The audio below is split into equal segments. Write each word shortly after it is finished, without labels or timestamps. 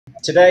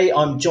Today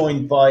I'm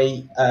joined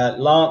by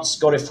Lance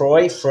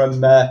Godefroy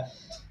from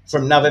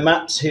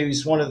Navimaps,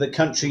 who's one of the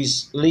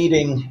country's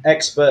leading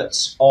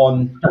experts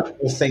on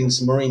all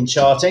things marine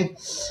charting.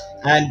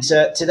 And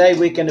today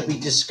we're going to be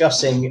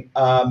discussing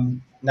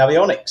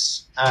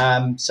Navionics.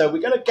 So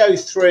we're going to go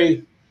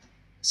through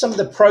some of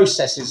the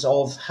processes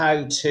of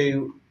how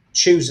to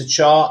choose a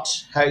chart,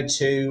 how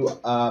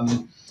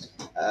to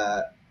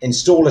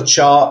install a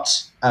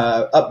chart,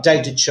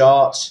 update a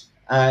chart,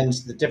 and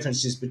the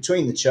differences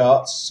between the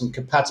charts, some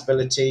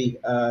compatibility.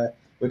 We're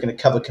going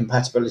to cover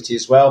compatibility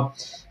as well.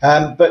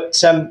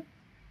 But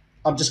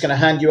I'm just going to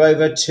hand you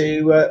over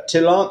to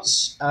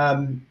Lance,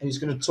 who's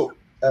going to talk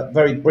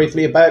very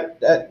briefly about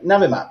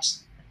Navimaps.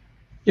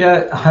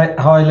 Yeah,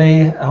 hi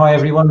Lee, hi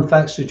everyone,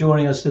 thanks for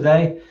joining us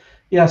today.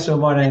 Yeah, so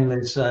my name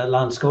is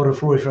Lance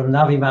Godefroy from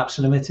Navimaps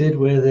Limited.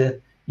 We're the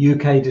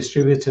UK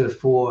distributor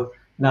for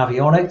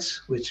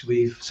Navionics, which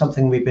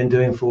something we've been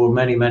doing for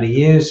many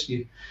years.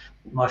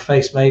 My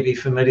face may be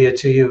familiar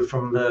to you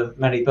from the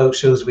many boat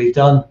shows we've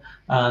done,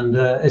 and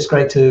it's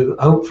great to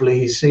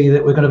hopefully see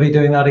that we're going to be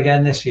doing that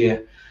again this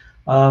year.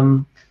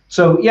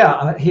 So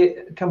yeah,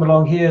 come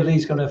along here.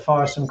 Lee's going to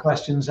fire some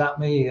questions at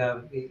me.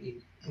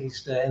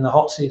 He's in the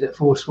hot seat at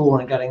Fourscore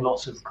and getting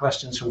lots of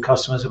questions from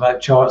customers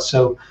about charts.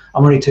 So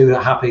I'm really too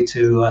happy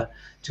to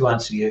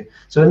answer you.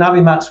 So at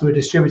Navimaps, we're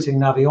distributing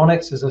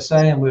Navionics, as I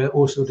say, and we're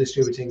also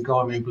distributing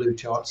Garmin Blue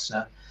charts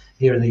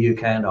here in the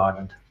UK and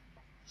Ireland.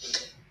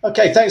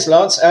 Okay, thanks,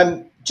 Lance.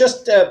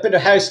 Just a bit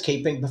of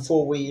housekeeping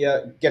before we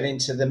get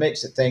into the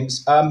mix of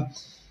things.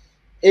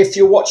 If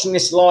you're watching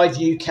this live,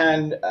 you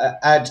can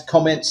add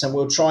comments, and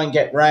we'll try and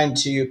get round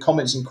to your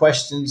comments and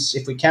questions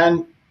if we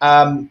can.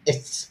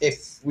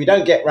 If we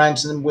don't get round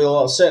to them,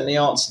 we'll certainly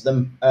answer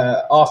them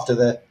after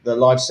the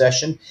live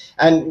session.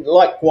 And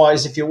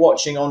likewise, if you're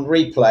watching on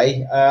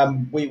replay,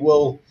 we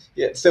will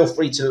feel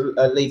free to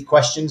leave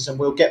questions, and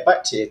we'll get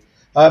back to you.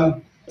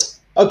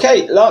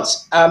 Okay,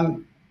 Lance.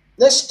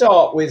 Let's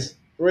start with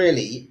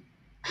really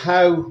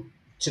how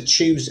to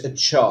choose a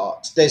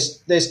chart.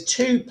 There's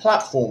two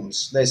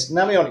platforms. There's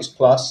Navionics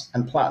Plus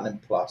and Platinum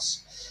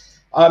Plus.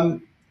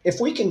 If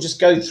we can just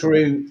go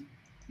through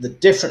the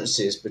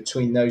differences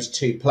between those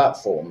two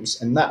platforms,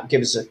 and that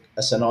gives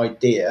us an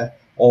idea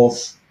of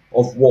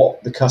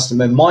what the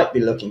customer might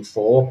be looking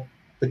for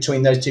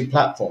between those two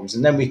platforms,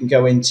 and then we can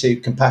go into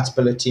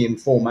compatibility and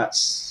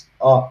formats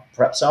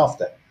perhaps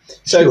after.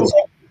 So,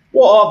 sure.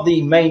 What are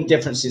the main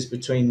differences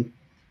between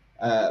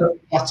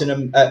Plus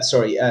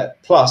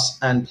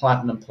and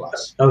Platinum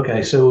Plus?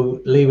 Okay, so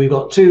Lee, we've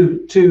got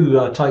two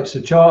types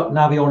of chart: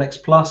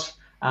 Navionics Plus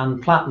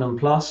and Platinum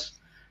Plus.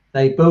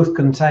 They both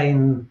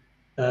contain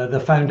the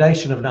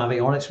foundation of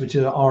Navionics, which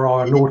are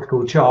our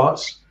nautical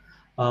charts.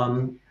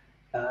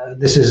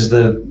 This is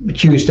the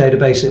huge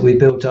database that we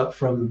built up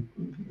from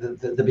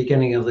the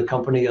beginning of the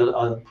company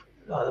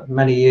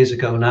many years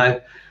ago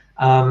now.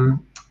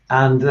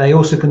 And they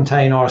also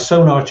contain our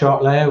sonar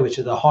chart layer, which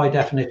are the high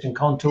definition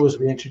contours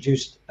we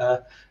introduced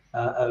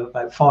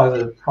about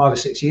five or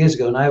 6 years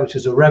ago now, which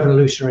is a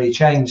revolutionary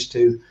change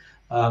to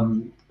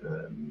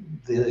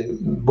the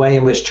way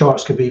in which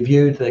charts could be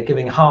viewed. They're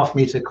giving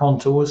half-meter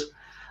contours,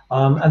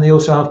 and they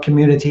also have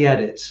community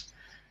edits.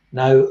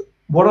 Now,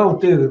 what I'll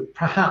do,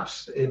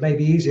 perhaps it may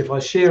be easy if I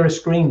share a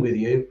screen with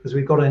you, because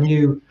we've got a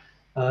new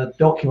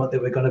document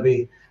that we're going to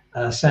be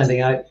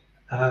sending out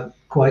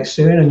quite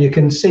soon, and you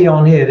can see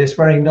on here this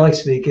very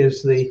nicely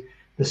gives the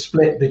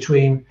split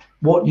between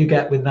what you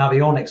get with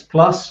Navionics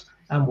Plus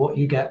and what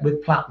you get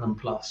with Platinum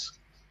Plus.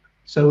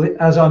 So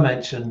as I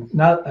mentioned,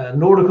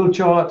 nautical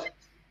chart,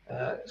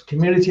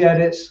 community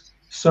edits,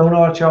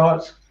 sonar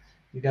chart,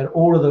 you get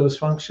all of those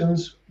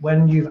functions.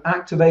 When you've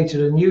activated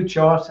a new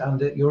chart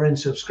and you're in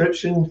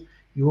subscription,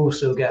 you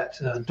also get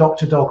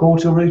dock-to-dock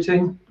auto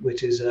routing,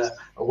 which is a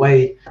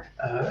way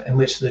in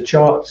which the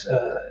chart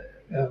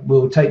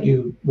will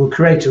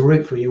create a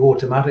route for you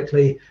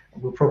automatically.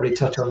 We'll probably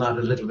touch on that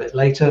a little bit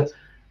later.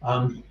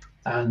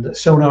 And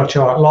sonar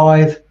chart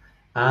live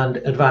and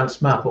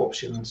advanced map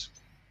options.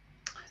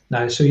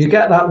 Now, so you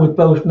get that with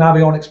both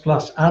Navionics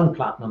Plus and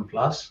Platinum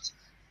Plus.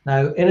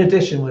 Now, in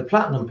addition, with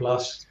Platinum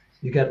Plus,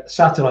 you get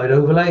satellite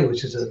overlay,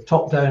 which is a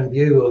top-down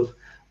view of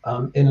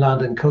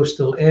inland and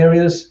coastal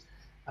areas.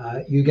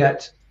 You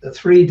get a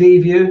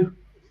 3D view,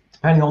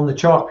 depending on the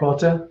chart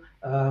plotter.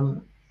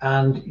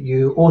 And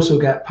you also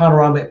get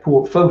panoramic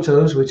port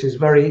photos, which is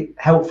very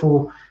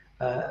helpful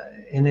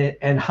in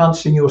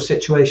enhancing your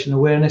situation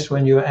awareness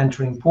when you're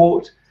entering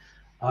port.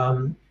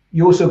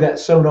 You also get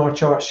sonar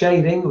chart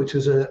shading, which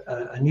was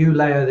a new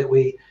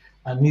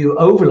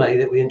overlay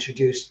that we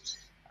introduced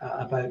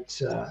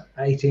about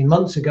 18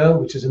 months ago,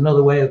 which is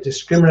another way of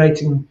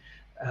discriminating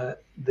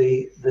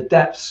the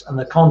depths and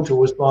the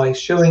contours by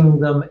showing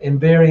them in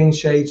varying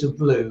shades of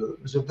blue.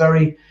 It was a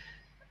very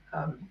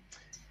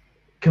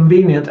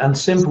convenient and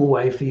simple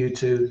way for you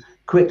to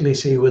quickly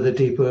see where the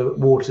deeper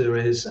water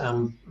is,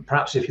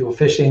 perhaps if you're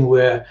fishing,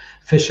 where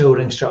fish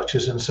holding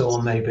structures and so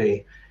on may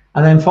be.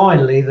 And then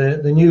finally,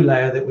 the new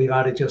layer that we've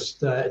added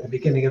just at the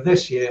beginning of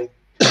this year,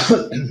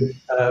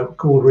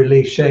 called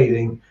relief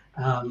shading,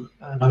 And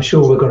I'm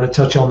sure we're going to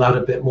touch on that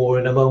a bit more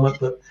in a moment,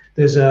 but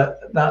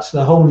that's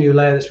the whole new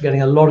layer that's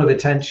getting a lot of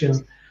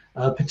attention,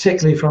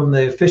 particularly from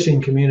the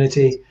fishing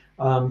community,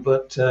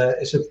 but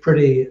it's a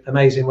pretty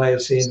amazing way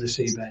of seeing the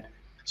seabed.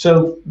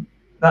 So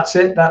that's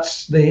it.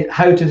 That's the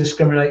how to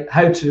discriminate,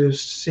 how to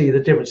see the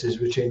differences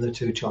between the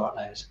two chart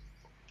layers.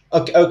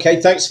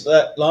 Okay, thanks for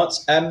that,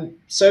 Lance.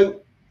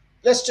 So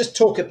let's just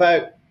talk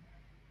about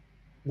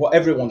what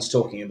everyone's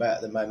talking about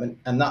at the moment,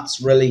 and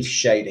that's relief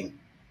shading.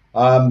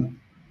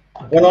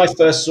 When I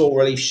first saw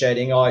relief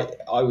shading, I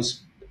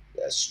was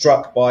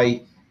struck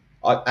by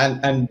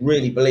and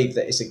really believe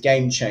that it's a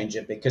game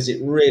changer, because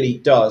it really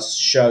does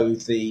show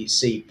the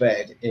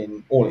seabed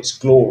in all its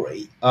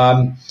glory.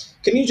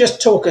 Can you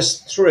just talk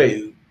us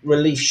through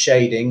relief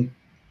shading,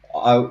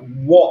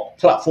 what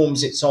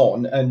platforms it's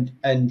on,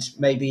 and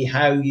maybe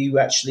how you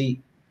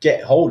actually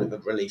get hold of a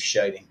relief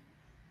shading?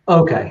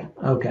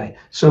 Okay.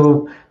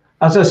 So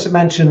as I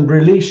mentioned,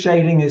 relief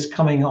shading is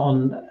coming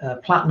on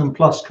Platinum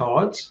Plus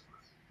cards.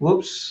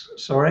 Whoops,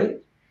 sorry.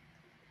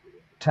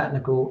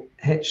 Technical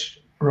hitch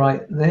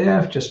right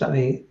there. Just let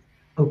me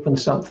open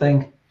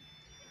something,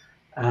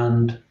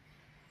 and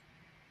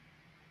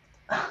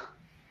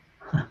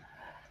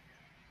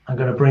I'm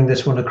going to bring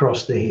this one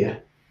across to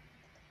here.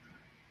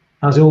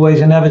 As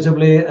always,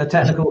 inevitably a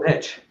technical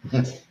hitch.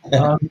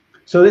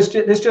 So this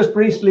just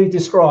briefly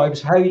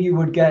describes how you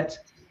would get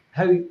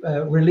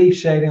relief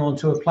shading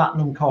onto a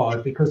platinum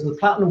card, because the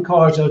platinum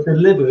cards are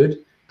delivered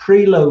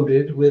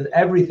preloaded with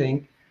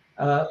everything,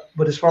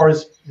 but as far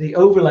as the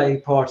overlay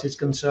part is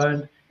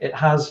concerned, it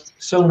has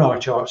sonar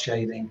chart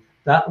shading.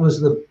 That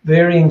was the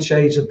varying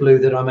shades of blue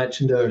that I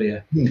mentioned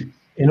earlier.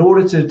 In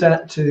order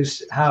to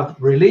have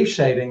relief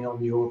shading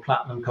on your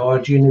platinum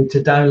card, you need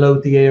to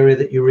download the area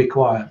that you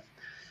require.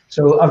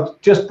 So I've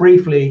just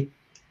briefly,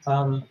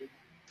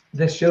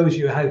 this shows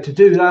you how to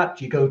do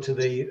that. You go to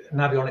the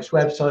Navionics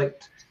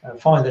website,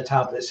 find the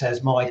tab that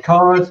says My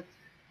Card.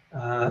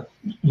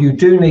 You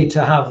do need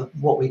to have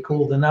what we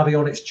call the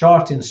Navionics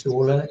Chart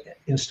installer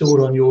installed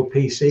on your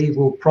PC.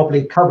 We'll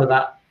probably cover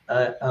that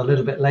a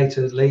little bit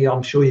later, Lee.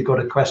 I'm sure you've got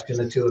a question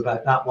or two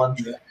about that one.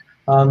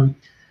 Yeah.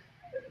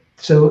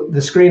 So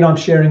the screen I'm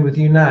sharing with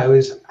you now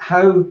is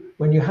how,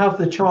 when you have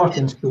the chart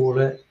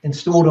installer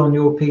installed on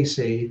your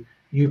PC,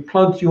 you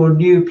plugged your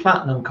new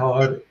Platinum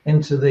card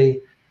into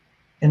the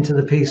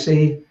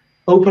PC,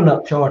 open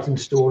up Chart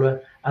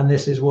Installer, and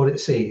this is what it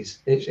sees.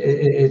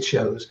 It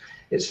shows.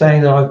 It's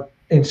saying that I've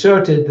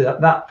inserted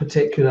that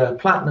particular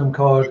Platinum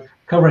card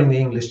covering the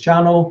English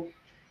channel.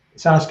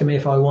 It's asking me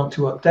if I want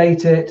to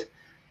update it,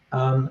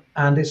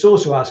 and it's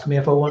also asking me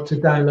if I want to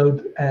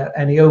download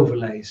any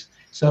overlays.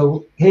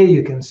 So here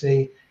you can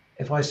see,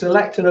 if I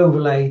select an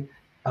overlay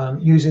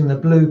using the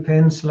blue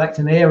pin, select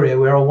an area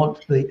where I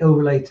want the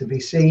overlay to be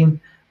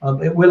seen,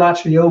 it will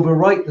actually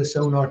overwrite the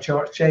sonar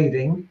chart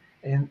shading,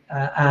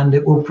 and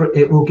it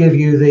will give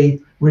you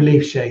the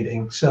relief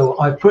shading. So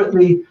I put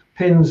the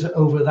pins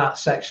over that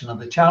section of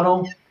the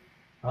channel.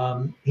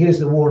 Here's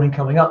the warning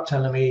coming up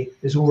telling me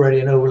there's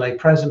already an overlay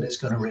present, it's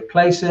going to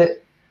replace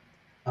it.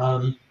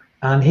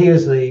 And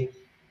here's the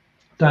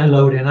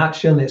download in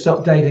action. It's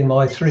updating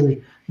my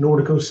 3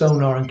 nautical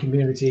sonar and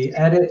community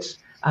edits,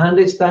 and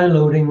it's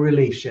downloading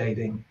relief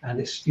shading,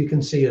 and you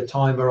can see a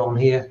timer on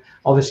here.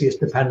 Obviously it's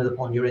dependent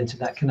upon your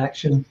internet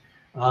connection,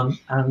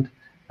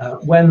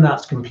 when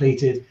that's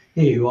completed,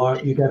 here you are,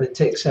 you get a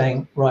tick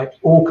saying, right,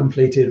 all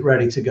completed,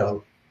 ready to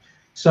go.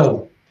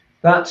 So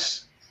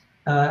that's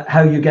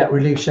how you get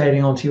relief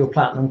shading onto your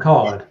Platinum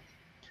card.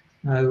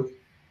 Now,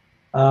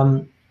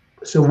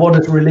 so what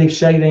is relief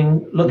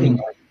shading looking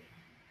like?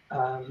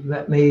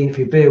 Let me, if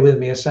you bear with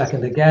me a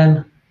second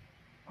again,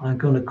 I'm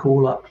going to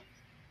call up.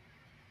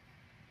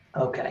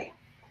 Okay.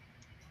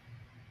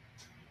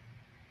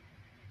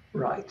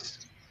 Right.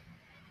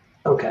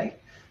 Okay.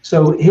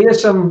 So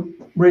here's some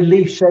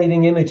relief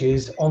shading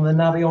images on the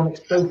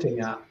Navionics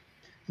boating app.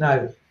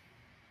 Now,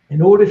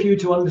 in order for you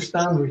to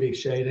understand relief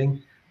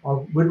shading, I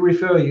would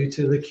refer you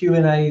to the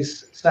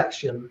Q&A's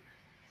section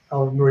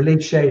of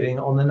relief shading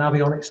on the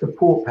Navionics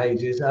support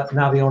pages at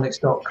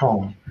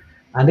navionics.com.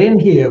 And in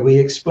here,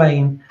 we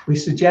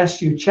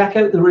suggest you check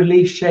out the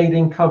relief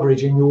shading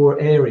coverage in your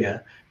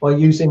area by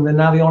using the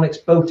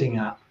Navionics boating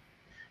app.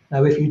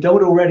 Now, if you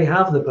don't already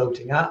have the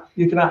boating app,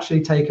 you can actually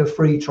take a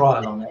free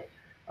trial on it.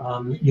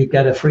 You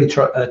get a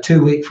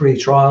 2-week free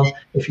trial.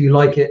 If you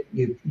like it,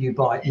 you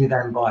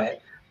then buy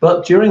it.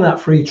 But during that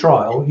free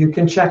trial, you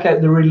can check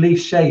out the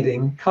relief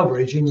shading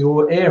coverage in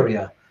your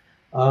area,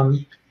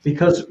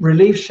 because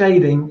relief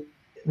shading,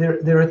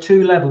 there are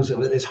 2 levels of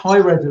it. There's high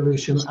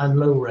resolution and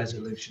low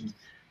resolution.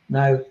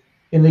 Now,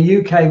 in the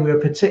UK, we're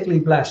particularly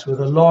blessed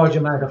with a large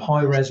amount of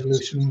high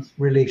resolution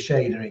relief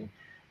shading.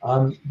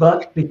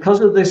 But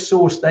because of this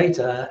source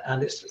data,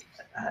 and it's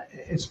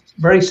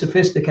very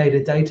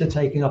sophisticated data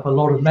taking up a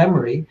lot of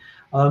memory,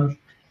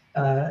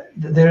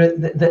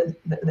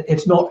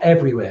 it's not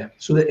everywhere,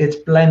 so that it's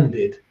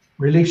blended.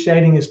 Relief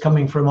shading is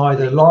coming from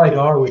either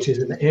LiDAR, which is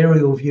an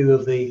aerial view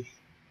of the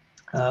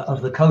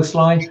of the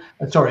coastline.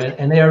 Sorry,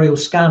 an aerial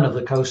scan of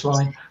the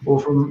coastline, or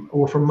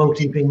from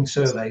multi-beam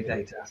survey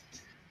data.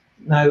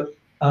 Now,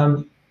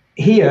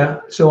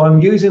 here, so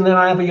I'm using the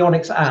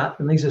Navionics app,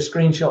 and these are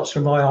screenshots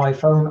from my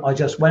iPhone. I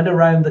just went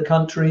around the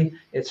country.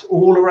 It's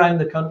all around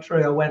the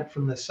country. I went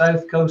from the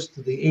south coast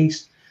to the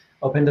east,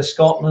 up into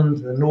Scotland,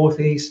 the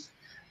northeast,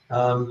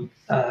 and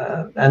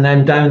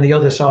then down the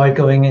other side,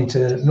 going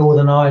into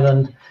Northern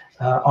Ireland,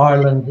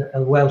 Ireland,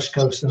 Welsh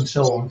coast, and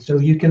so on. So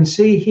you can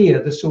see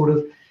here the sort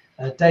of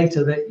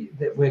data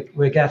that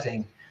we're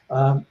getting.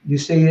 You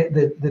see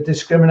the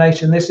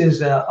discrimination. This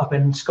is up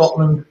in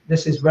Scotland.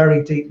 This is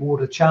very deep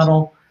water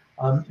channel.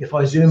 If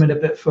I zoom in a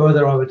bit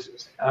further, I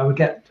would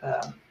get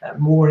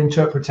more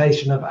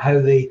interpretation of how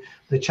the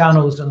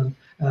channels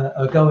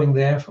are going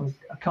there. If I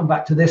come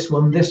back to this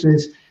one, this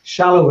is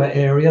shallower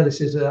area.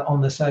 This is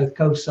on the south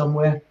coast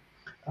somewhere,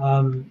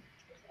 and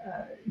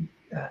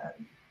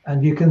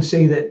you can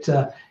see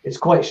that it's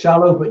quite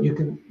shallow, but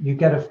you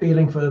get a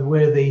feeling for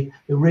where the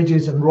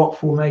ridges and rock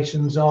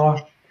formations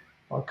are.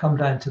 I'll come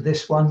down to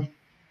this one.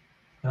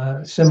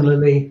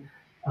 Similarly,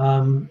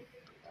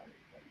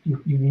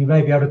 you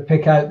may be able to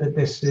pick out that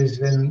this is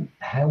in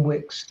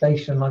Henwick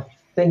Station, I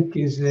think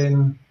is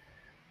in,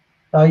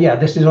 yeah,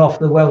 this is off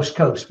the Welsh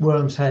coast,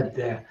 Worm's Head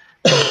there.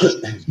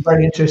 It's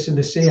very interesting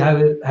to see how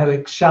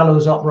it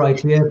shallows up right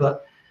here,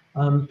 but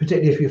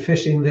particularly if you're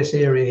fishing this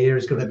area here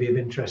is going to be of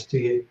interest to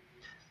you.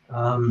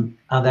 And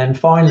then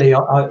finally,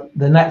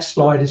 the next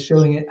slide is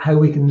showing it how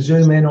we can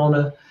zoom in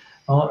on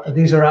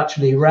these are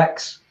actually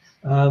wrecks.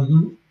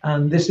 And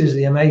this is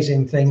the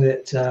amazing thing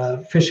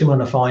that fishermen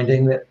are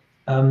finding, that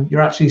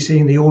you're actually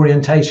seeing the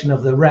orientation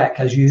of the wreck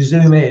as you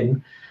zoom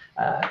in.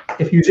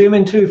 If you zoom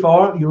in too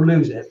far, you'll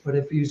lose it. But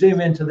if you zoom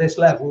into this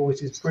level,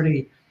 which is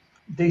pretty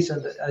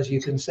decent, as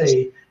you can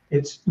see,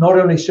 it's not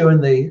only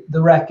showing the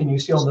wreck, and you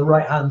see on the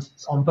right hand,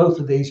 on both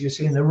of these, you're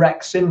seeing the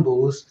wreck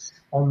symbols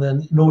on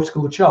the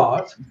nautical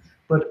chart,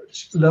 but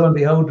lo and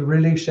behold, the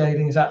relief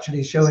shading is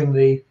actually showing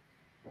the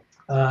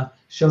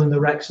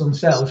wrecks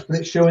themselves, but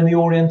it's showing the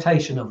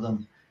orientation of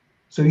them.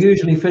 So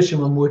usually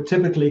fishermen would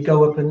typically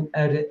go up and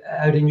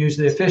out and use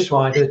their fish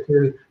finder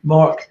to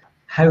mark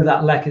how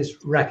that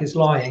wreck is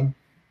lying,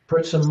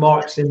 put some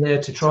marks in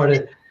there to try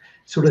to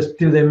sort of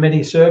do their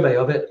mini survey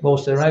of it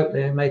whilst they're out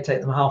there. It may take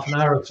them half an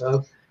hour or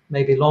so,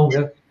 maybe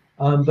longer.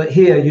 But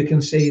here you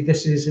can see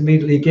this is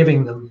immediately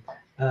giving them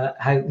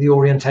how the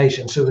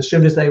orientation. So as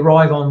soon as they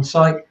arrive on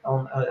site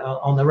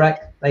on the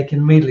wreck, they can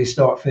immediately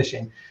start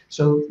fishing.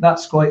 So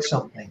that's quite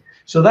something.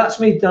 So that's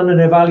me done an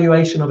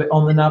evaluation of it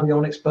on the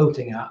Navionics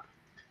boating app.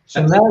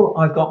 So now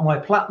I've got my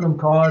platinum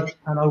card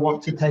and I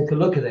want to take a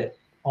look at it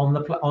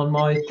on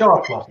my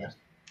chart plotter.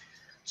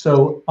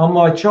 So on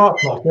my chart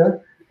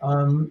plotter,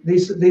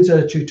 these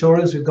are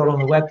tutorials we've got on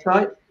the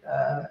website,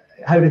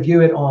 how to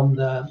view it on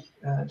the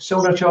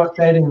sonar chart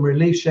shading,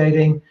 relief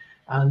shading,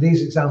 and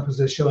these examples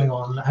are showing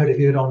on how to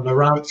view it on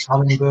Lowrance,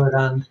 Hummingbird,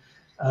 and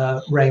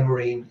Ray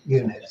Marine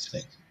units.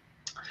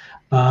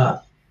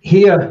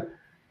 Here,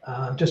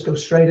 just go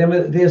straight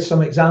in. There's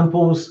some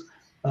examples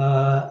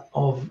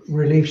of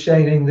relief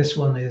shading. This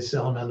one is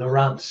on a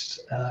Lowrance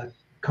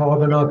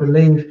carbon, I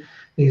believe.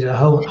 These are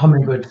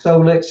Hummingbird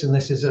Solix, and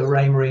this is a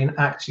Ray Marine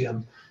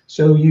Axiom.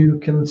 So you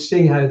can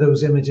see how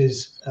those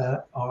images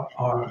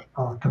are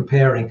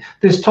comparing.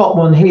 This top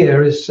one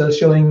here is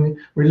showing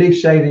relief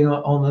shading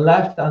on the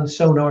left and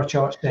sonar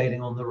chart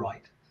shading on the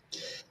right.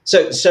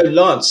 So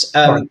Lance,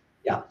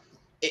 yeah,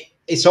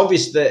 it's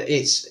obvious that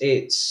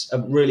it's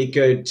really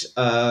good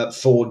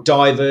for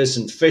divers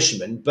and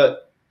fishermen,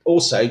 but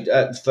also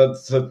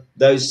for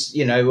those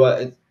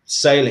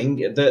sailing,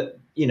 that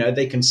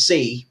they can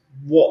see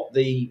what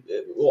the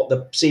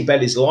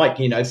seabed is like.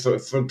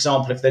 For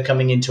example, if they're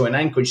coming into an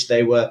anchorage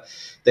they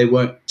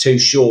weren't too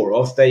sure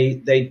of,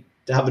 they'd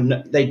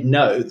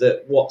know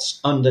that what's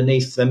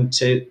underneath them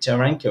to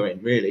anchor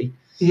in, really.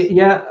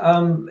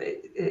 Yeah,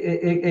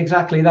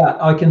 exactly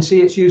that. I can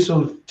see it's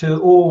useful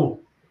to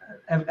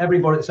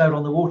everybody that's out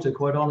on the water,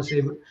 quite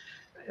honestly.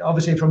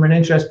 Obviously from an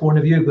interest point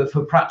of view, but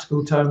for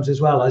practical terms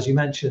as well, as you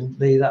mentioned,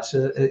 Lee,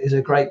 is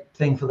a great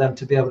thing for them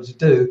to be able to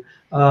do.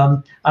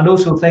 And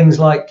also things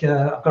like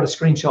I've got a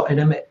screenshot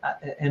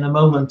in a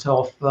moment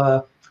of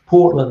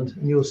Portland,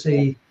 and you'll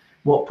see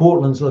what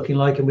Portland's looking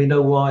like, and we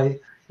know why,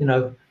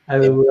 how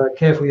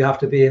careful you have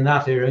to be in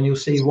that area, and you'll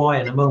see why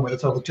in a moment.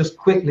 So I'll just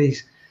quickly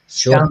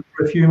scan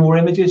for a few more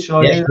images. Shall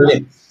I do that?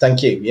 Brilliant.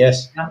 Thank you.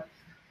 Yes. Yeah.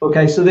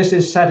 Okay, so this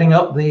is setting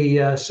up the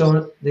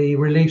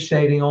relief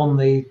shading on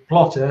the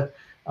plotter.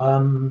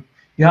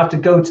 You have to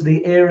go to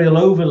the aerial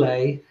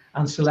overlay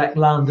and select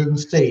land and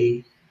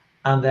sea,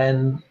 and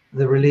then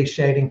the relief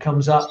shading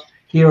comes up.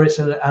 Here it's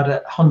at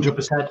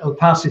 100%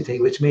 opacity,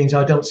 which means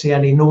I don't see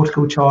any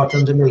nautical chart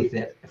underneath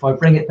it. If I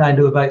bring it down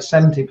to about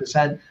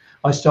 70%,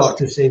 I start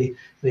to see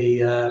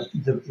the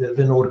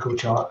nautical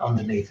chart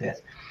underneath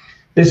it.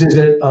 This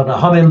is on a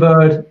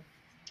Hummingbird.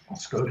 I'll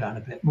scroll down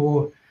a bit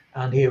more,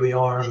 and here we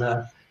are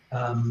on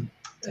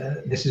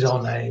this is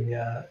on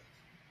a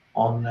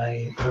on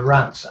the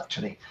rants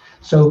actually.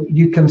 So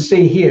you can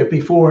see here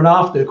before and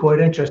after, quite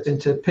interesting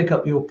to pick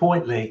up your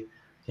point, Lee.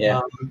 Yeah.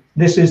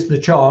 This is the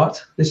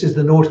chart. This is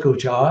the nautical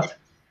chart.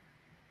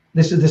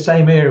 This is the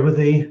same area with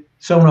the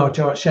sonar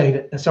chart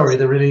shade, sorry,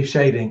 the relief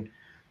shading.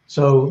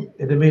 So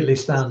it immediately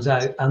stands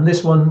out. And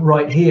this one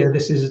right here,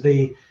 this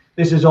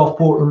is off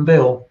Portland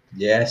Bill.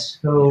 Yes.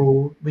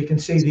 So we can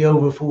see the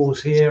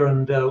overfalls here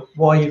and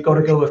why you've got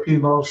to go a few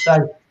miles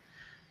south,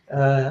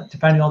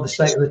 depending on the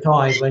state of the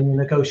tide when you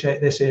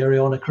negotiate this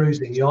area on a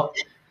cruising yacht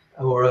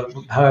or a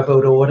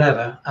powerboat or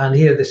whatever. And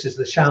here, this is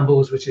the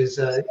shambles, which is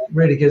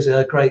really gives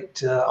a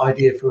great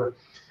idea for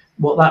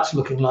what that's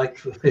looking like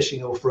for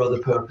fishing or for other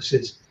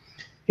purposes.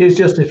 Here's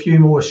just a few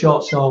more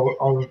shots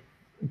I'll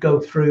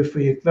go through for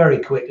you very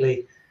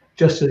quickly,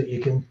 just so that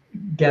you can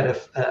get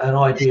an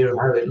idea of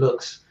how it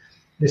looks.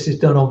 This is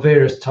done on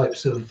various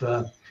types of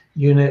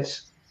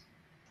units.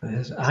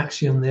 There's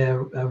Axiom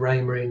there,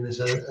 Raymarine, there's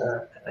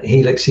a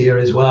Helix here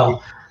as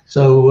well.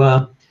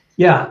 So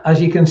yeah,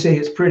 as you can see,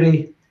 it's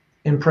pretty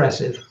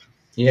impressive.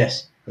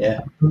 Yes.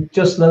 Yeah.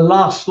 Just the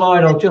last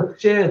slide, I'll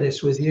just share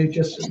this with you,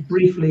 just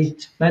briefly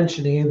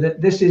mentioning that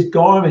this is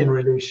Garmin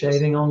release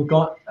shading on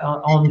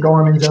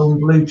Garmin's own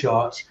blue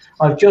charts.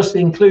 I've just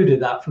included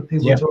that for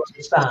people to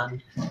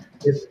understand.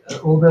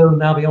 Although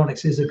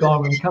Navionics is a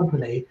Garmin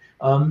company,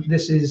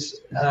 this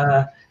is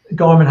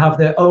Garmin have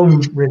their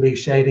own release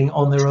shading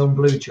on their own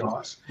blue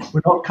charts.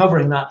 We're not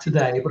covering that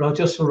today, but I'll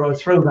just sort of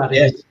throw that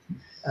in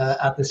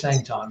at the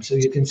same time, so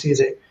you can see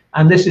that.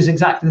 And this is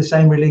exactly the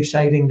same release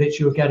shading that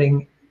you're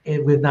getting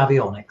with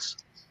Navionics.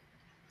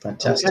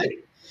 Fantastic. Okay.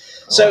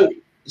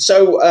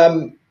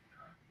 So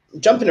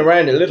jumping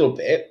around a little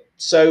bit,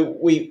 so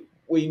we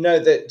know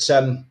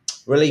that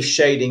relief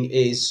shading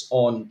is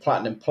on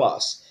Platinum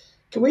Plus.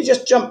 Can we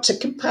just jump to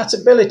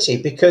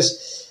compatibility?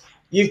 Because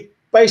you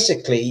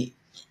basically,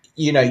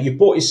 you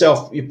bought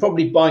yourself, you're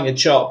probably buying a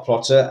chart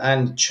plotter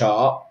and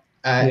chart,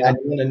 and you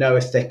want to know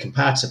if they're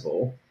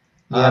compatible.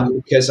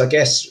 Because I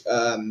guess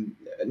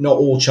not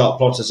all chart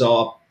plotters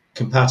are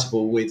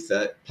compatible with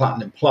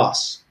Platinum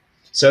Plus.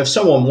 So if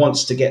someone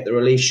wants to get the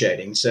relief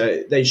shading,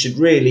 so they should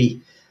really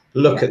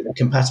look at the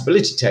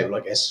compatibility table,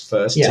 I guess,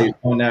 first to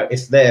find out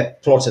if their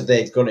plotter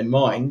they've got in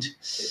mind.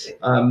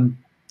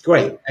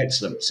 Great,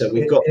 excellent. So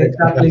we've got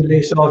exactly,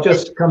 Lee. So I'll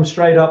just come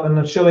straight up and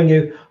I'm showing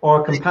you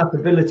our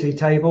compatibility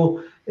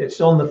table.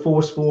 It's on the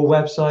Force4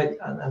 website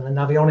and the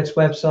Navionics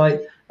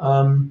website.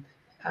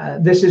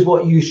 This is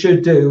what you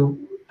should do,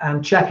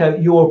 and check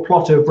out your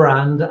plotter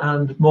brand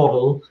and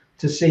model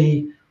to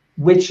see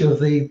which of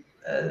the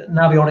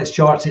Navionics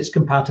charts it's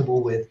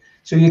compatible with.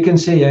 So you can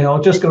see,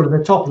 I'll just go to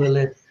the top of the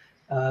list.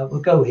 We'll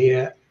go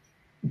here,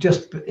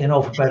 just in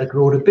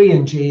alphabetical order, B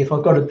and G. If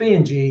I've got a B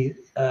and G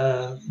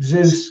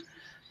Zeus,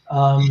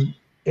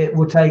 it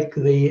will take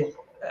the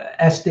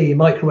SD,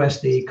 micro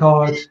SD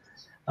cards.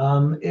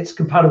 It's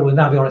compatible with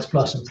Navionics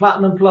Plus and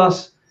Platinum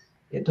Plus.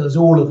 It does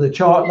all of the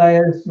chart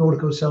layers,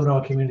 nautical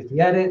sonar community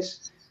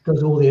edits,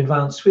 does all the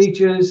advanced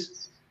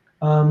features.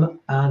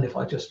 And if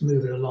I just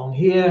move it along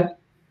here,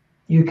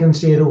 you can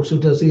see it also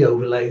does the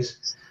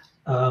overlays.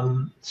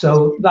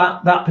 So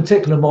that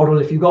particular model,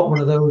 if you've got one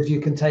of those,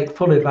 you can take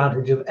full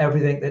advantage of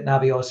everything that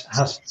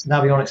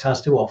Navionics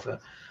has to offer.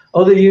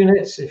 Other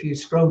units, if you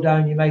scroll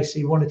down, you may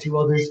see one or two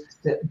others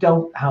that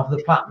don't have the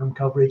platinum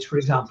coverage, for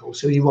example.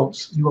 So you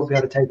won't be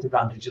able to take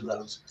advantage of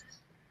those.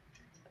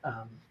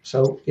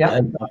 So yeah,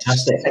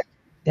 fantastic.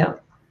 Yeah.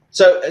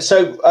 So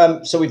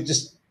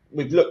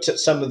we've looked at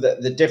some of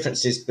the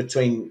differences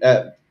between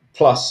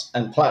Plus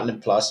and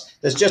Platinum Plus.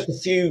 There's just a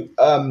few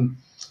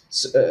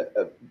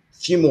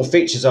more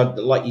features I'd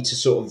like you to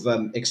sort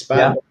of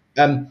expand.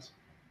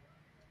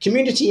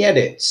 Community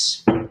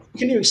edits.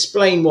 Can you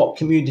explain what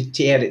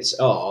community edits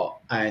are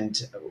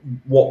and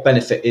what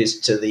benefit is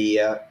to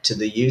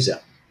the user?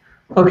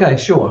 Okay,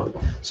 sure.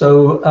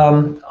 So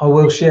I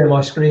will share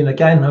my screen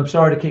again. I'm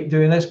sorry to keep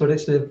doing this, but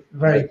it's a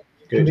very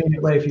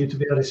convenient way for you to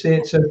be able to see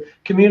it. So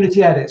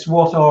community edits,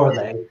 what are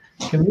they?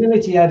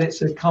 Community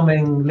edits are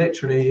coming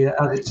literally,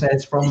 as it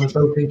says, from the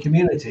boating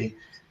community,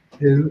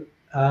 who,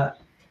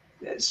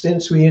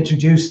 since we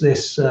introduced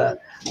this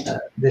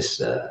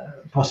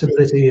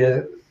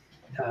possibility,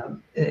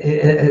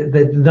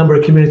 the number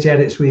of community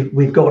edits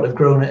we've got have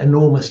grown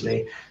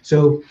enormously.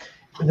 So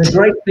the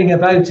great thing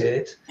about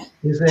it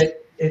is that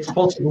it's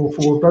possible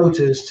for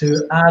boaters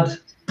to add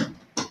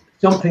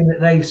something that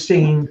they've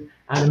seen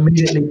and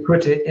immediately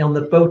put it on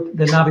the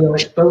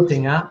Navionics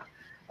boating app.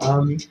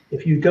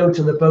 If you go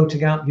to the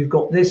boating app, you've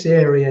got this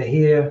area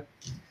here.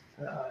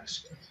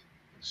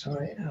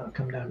 Sorry, I'll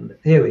come down.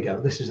 Here we go.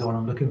 This is the one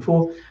I'm looking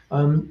for.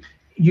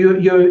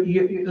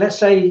 Let's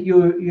say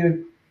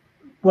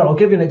well, I'll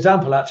give you an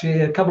example. Actually,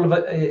 a couple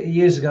of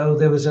years ago,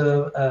 there was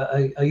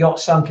a yacht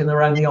sunk in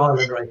around the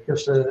island, right,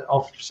 just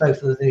off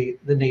south of the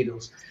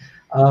Needles.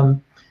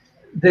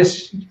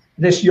 This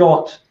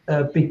yacht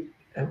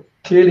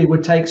clearly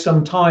would take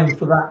some time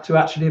for that to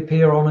actually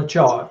appear on a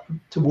chart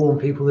to warn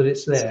people that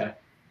it's there.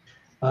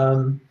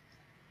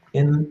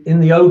 In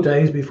the old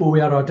days, before we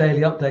had our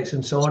daily updates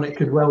and so on, it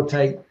could well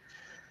take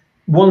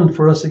one,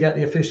 for us to get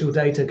the official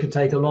data could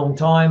take a long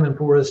time, and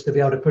for us to be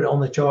able to put it on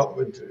the chart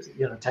would,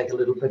 take a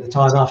little bit of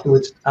time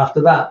afterwards.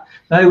 After that,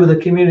 now with the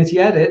community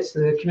edits,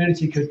 the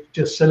community could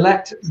just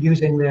select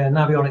using the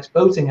Navionics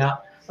boating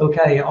app.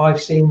 Okay,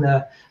 I've seen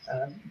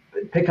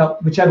pick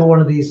up whichever one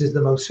of these is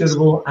the most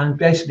suitable, and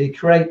basically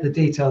create the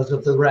details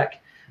of the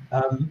wreck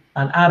and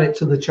add it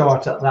to the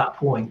chart at that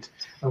point.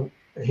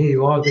 Here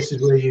you are. This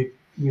is where you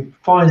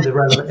find the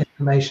relevant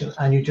information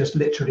and you just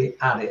literally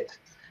add it.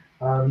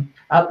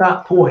 At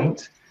that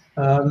point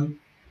of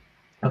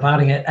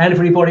adding it,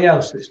 everybody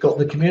else that's got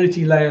the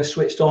community layer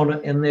switched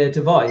on in their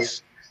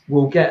device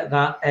will get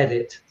that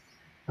edit,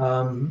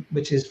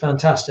 which is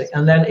fantastic.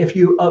 And then if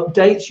you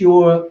update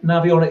your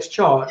Navionics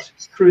chart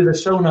through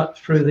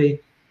the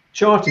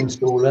chart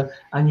installer,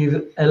 and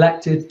you've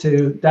elected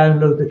to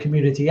download the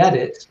community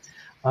edits,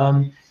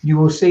 you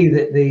will see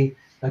that the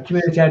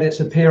community edits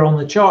appear on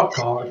the chart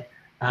card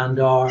and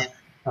are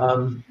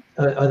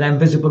then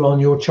visible on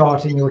your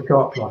chart in your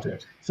chart plotter.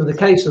 So the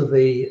case of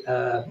the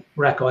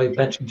wreck I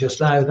mentioned just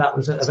now, that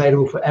was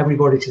available for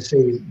everybody to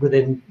see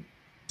within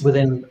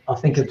I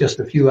think of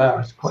just a few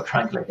hours, quite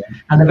frankly.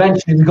 And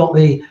eventually we got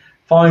the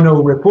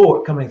final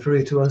report coming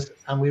through to us,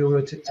 and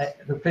the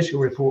official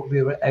report,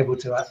 we were able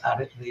to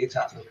add it to the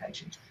exact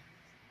location.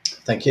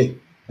 Thank you.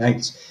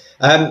 Thanks.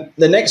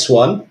 The next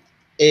one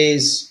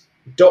is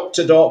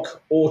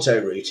doc-to-doc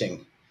auto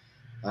routing.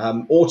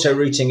 Auto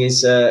routing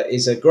is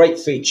a great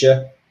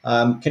feature.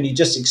 Can you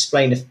just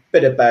explain a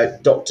bit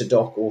about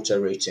doc-to-doc auto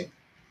routing?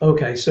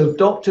 Okay, so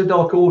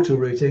doc-to-doc auto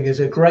routing is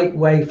a great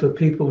way for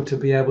people to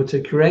be able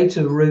to create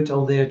a route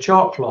on their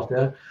chart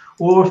plotter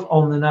or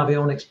on the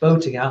Navionics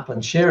boating app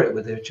and share it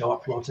with their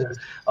chart plotter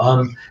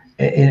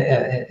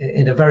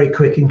in a very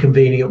quick and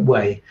convenient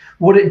way.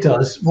 What it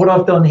does, what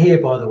I've done here,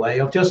 by the way,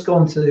 I've just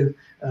gone to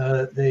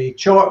the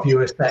chart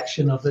viewer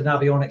section of the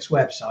Navionics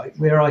website,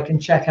 where I can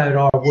check out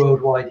our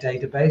worldwide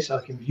database.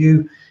 I can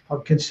view,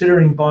 I'm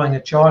considering buying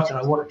a chart and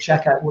I want to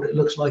check out what it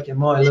looks like in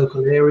my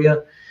local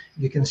area.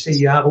 You can see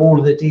you have all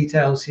of the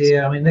details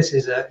here. I mean, this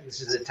is a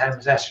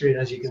Thames estuary,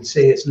 and as you can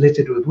see, it's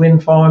littered with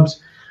wind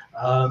farms.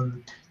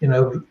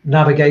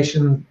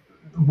 Navigation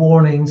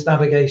warnings,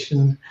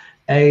 navigation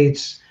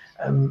aids,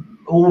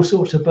 all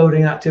sorts of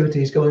boating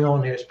activities going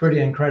on here. It's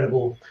pretty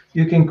incredible.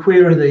 You can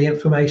query the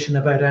information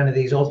about any of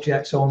these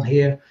objects on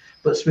here,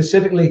 but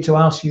specifically to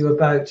ask you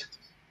about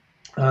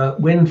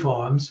wind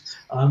farms,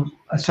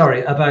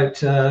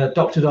 about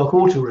doc-to-doc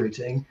auto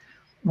routing,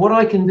 what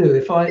I can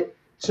do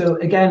so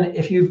again,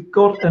 if you've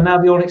got a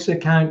Navionics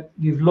account,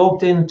 you've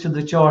logged into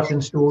the chart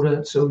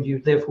installer, so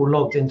you've therefore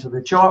logged into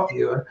the chart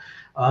viewer,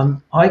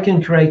 I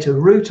can create a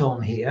route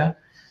on here,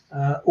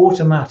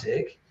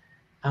 automatic.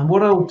 And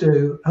what I'll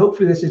do,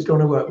 hopefully this is going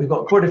to work. We've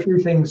got quite a few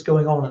things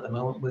going on at the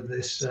moment with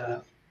this,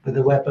 with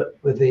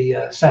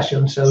the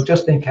session. So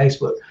just in case,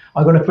 but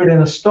I'm going to put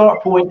in a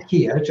start point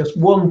here, just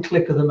one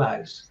click of the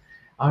mouse.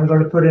 I'm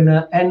going to put in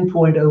an end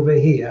point over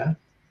here.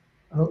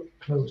 Oh,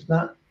 close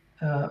that,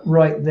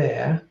 right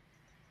there.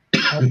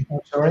 I'm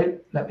sorry,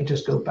 let me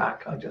just go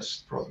back. I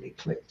just probably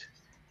clicked.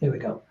 Here we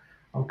go.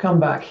 I'll come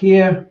back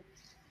here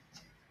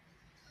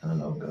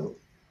and I'll go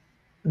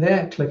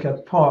there, click a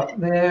part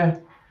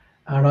there,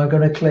 and I'm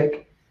going to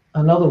click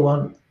another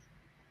one.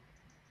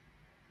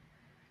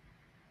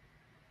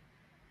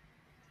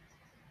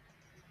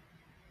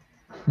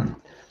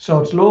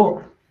 Sod's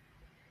law.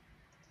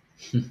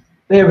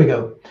 There we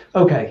go.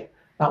 Okay,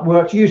 that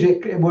works. Usually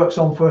it works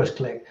on first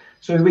click.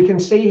 So we can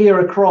see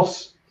here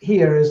across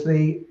here is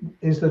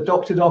the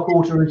doc-to-doc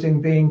auto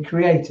routing being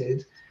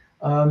created,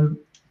 and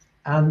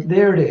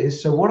there it is.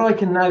 So what I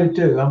can now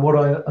do, and what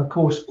I of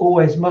course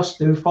always must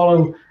do,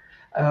 follow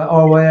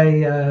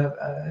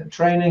ROA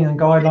training and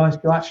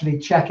guidelines to actually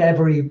check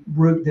every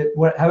route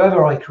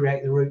however I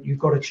create the route, you've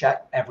got to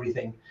check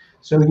everything.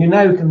 So you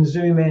now can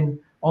zoom in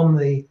on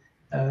the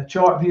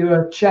chart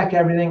viewer, check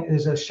everything.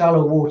 There's a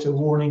shallow water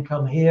warning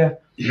come here.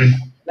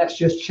 Let's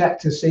just check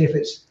to see if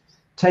it's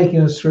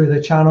taking us through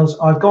the channels.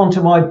 I've gone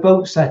to my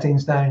boat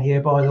settings down here,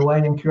 by the way,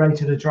 and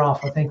created a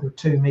draft, I think, of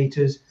 2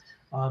 meters.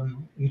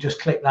 You just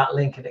click that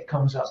link and it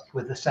comes up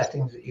with the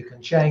settings that you can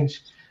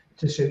change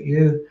to suit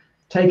you.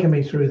 Taking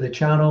me through the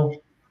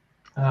channel,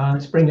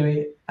 it's bringing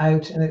me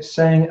out and it's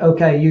saying,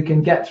 okay, you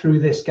can get through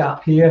this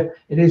gap here.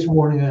 It is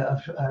warning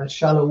of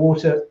shallow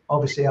water.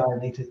 Obviously, I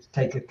need to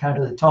take account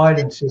of the tide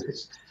and see if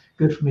it's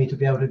good for me to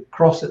be able to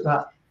cross at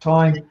that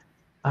time.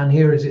 And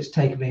here is it's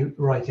taken me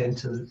right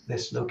into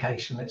this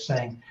location. It's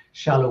saying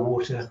shallow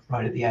water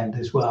right at the end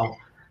as well.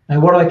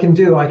 Now what I can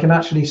do, I can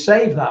actually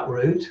save that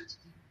route.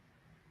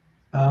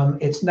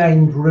 It's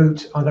named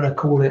route. I'm going to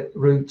call it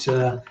route.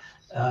 Okay,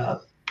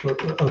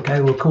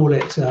 we'll call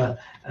it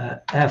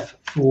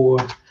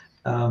F4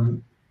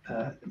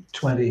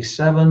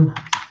 27.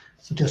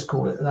 So just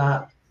call it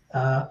that.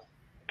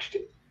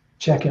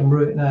 Checking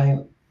route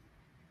name.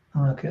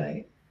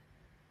 Okay.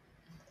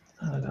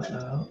 I don't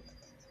know.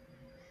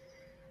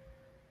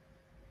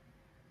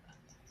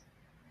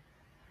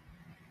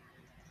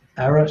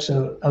 Error.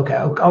 So okay,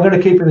 I'm going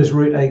to keep it as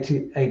route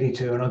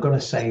 82 and I'm going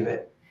to save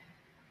it.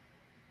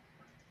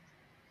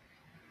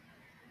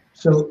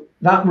 So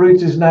that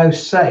route is now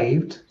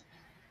saved.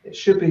 It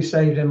should be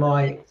saved in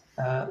my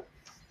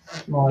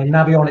my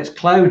Navionics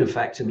cloud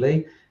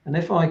effectively. And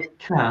if I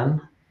can,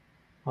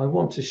 I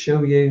want to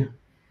show you,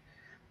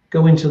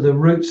 go into the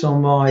routes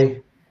on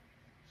my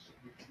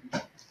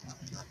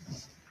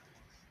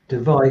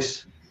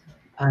device,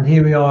 and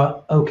here we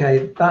are.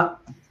 Okay,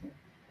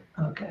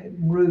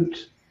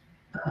 route,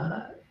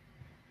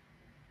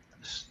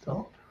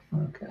 stop.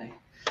 Okay,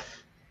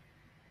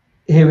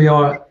 here we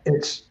are.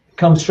 It's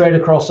come straight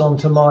across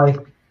onto my, I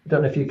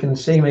don't know if you can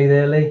see me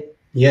there, Lee.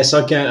 Yes,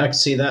 I can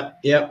see that.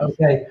 Yeah.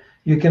 Okay,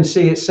 you can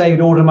see it's saved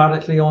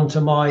automatically onto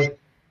my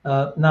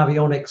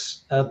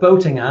Navionics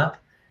boating app.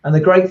 And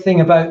the great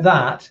thing about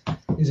that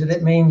is that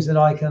it means that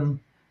I can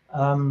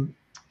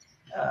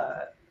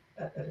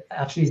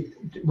actually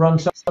run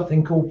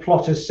something called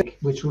plotter sync,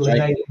 which will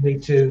enable me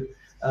to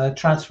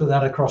transfer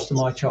that across to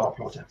my chart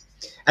plotter.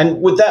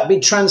 And would that be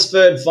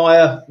transferred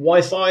via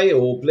Wi-Fi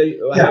or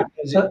Blue? Yeah.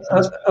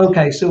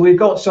 Okay, so we've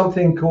got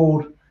something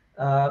called,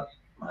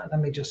 let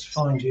me just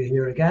find you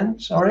here again.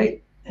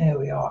 Sorry, here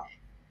we are.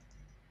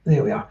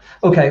 There we are.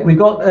 Okay, we've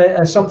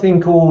got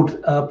something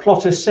called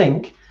plotter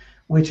sync,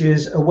 which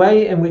is a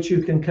way in which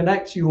you can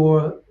connect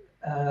your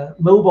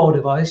mobile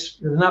device,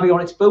 the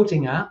Navionics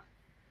boating app,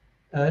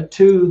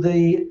 to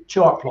the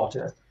chart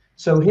plotter.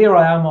 So here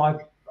I am.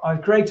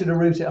 I've created a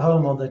route at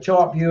home on the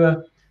chart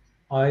viewer.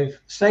 I've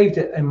saved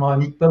it in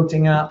my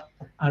boating app,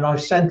 and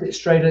I've sent it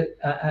straight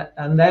at,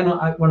 and then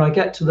when I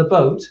get to the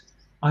boat,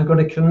 I'm going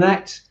to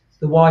connect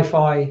the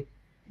Wi-Fi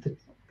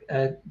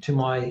to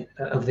my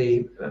of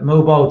the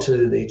mobile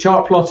to the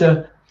chart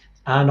plotter,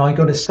 and I'm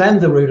going to send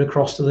the route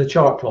across to the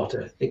chart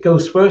plotter. It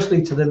goes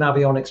firstly to the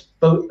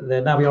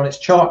Navionics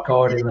chart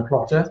card in the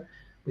plotter,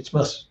 which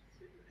must,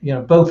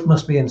 both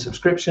must be in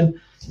subscription.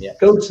 Yeah.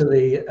 Go to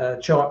the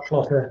chart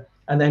plotter,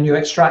 and then you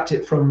extract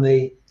it from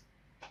the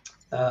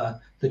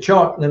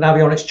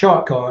Navionics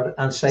chart card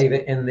and save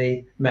it in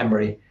the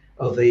memory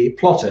of the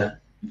plotter.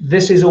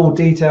 This is all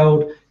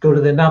detailed. Go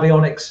to the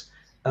Navionics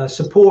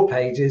support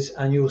pages,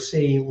 and you'll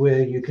see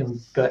where you can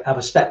have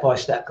a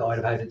step-by-step guide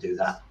of how to do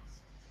that.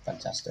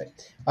 Fantastic.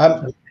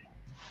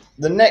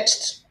 The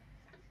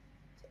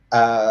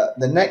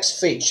next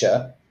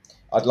feature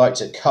I'd like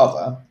to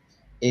cover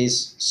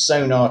is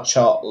Sonar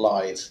Chart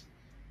Live,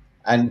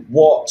 and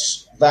what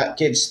that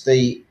gives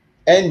the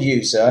end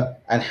user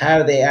and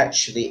how they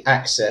actually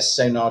access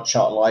Sonar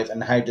Chart Live,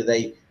 and how do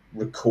they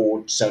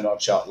record Sonar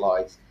Chart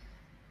Live.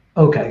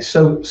 Okay,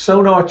 so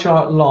Sonar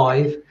Chart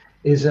Live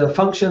is a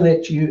function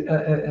that you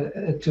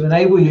to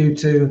enable you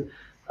to,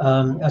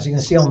 as you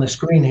can see on the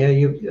screen here,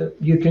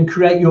 you can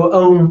create your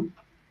own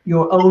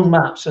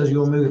maps as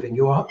you're moving,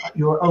 your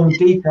own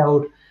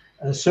detailed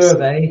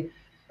survey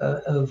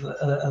of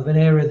an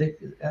area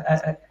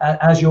that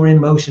as you're in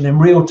motion in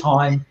real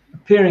time,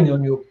 appearing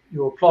on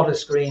your plotter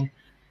screen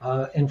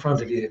in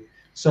front of you.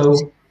 So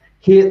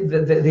here,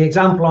 the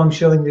example I'm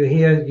showing you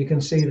here, you can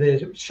see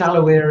the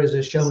shallow areas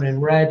are shown in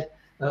red.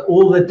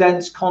 All the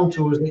dense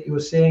contours that you're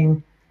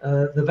seeing,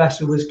 the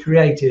vessel was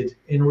created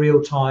in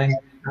real time,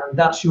 and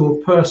that's your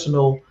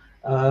personal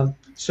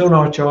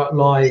Sonar Chart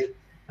Live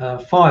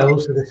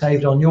files that are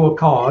saved on your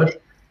card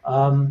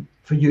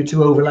for you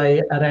to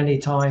overlay at any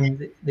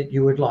time that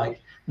you would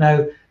like.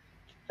 Now,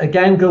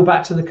 again, go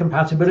back to the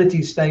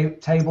compatibility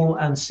table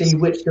and see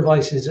which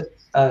devices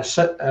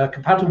are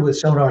compatible with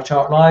Sonar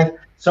Chart Live.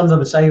 Some of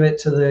them save it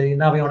to the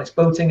Navionics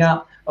boating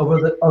app,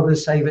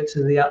 others save it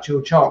to the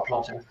actual chart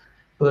plotter.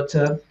 But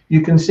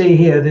you can see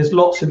here, there's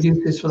lots of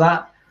uses for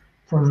that,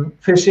 from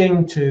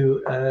fishing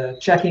to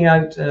checking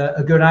out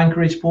a good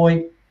anchorage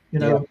point,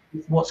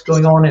 what's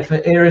going on. If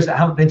areas that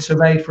haven't been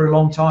surveyed for a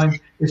long time,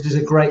 this is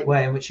a great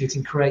way in which you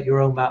can create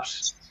your own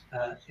maps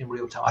in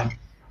real time.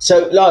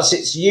 So, Lars,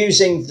 it's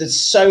using the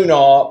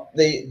sonar,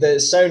 the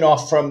sonar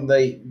from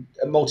the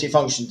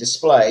multifunction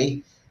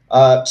display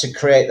to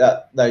create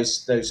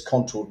those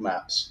contoured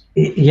maps.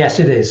 Yes,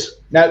 it is.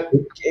 Now,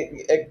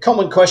 a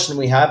common question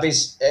we have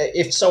is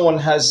if someone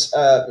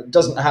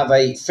doesn't have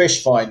a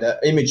fish finder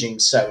imaging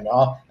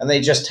sonar and they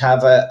just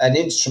have an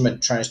instrument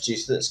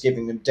transducer that's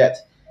giving them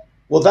depth,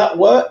 will that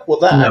work?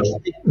 Will that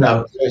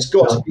no. So it's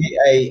got to be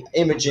a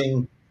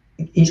imaging.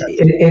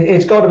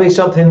 It's got to be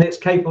something that's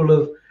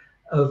capable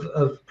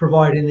of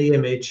providing the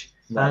image.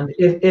 Right. And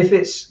if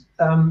it's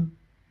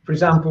for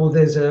example,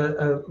 there's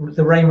the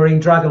Raymarine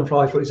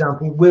Dragonfly, for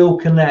example, will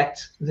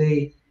connect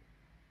the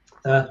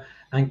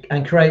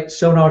and create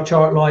Sonar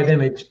Chart Live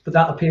image, but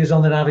that appears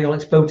on the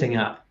Navionics boating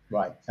app.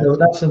 Right. So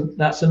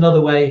that's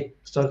another way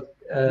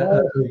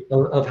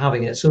of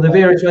having it. So the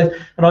various ways,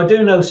 and I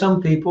do know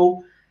some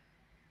people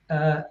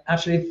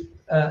actually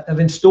have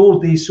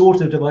installed these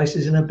sort of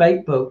devices in a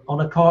bait boat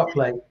on a cart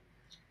plate.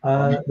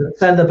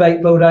 Send the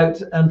bait boat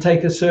out and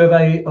take a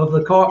survey of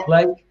the cart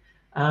plate,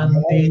 and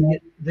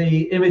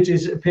the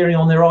images appearing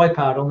on their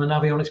iPad on the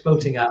Navionics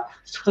boating app.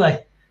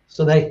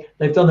 So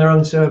they've done their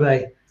own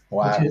survey.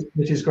 Wow.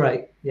 Which is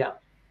great. Yeah.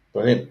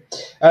 Brilliant.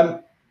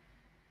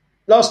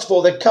 Last of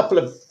all, there are a couple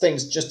of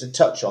things just to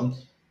touch on.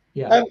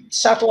 Yeah.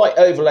 Satellite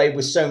overlay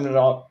with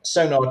sonar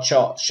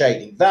chart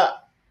shading,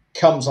 that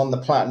comes on the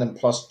Platinum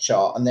Plus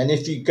chart, and then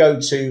if you go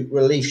to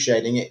relief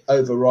shading, it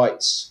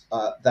overwrites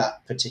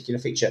that particular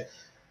feature.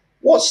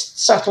 What's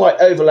satellite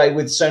overlay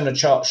with sonar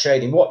chart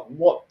shading?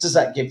 What does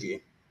that give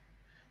you?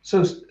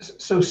 So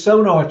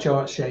sonar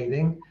chart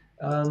shading.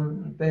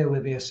 Bear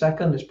with me a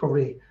second. It's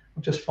probably,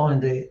 I'll just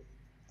find the.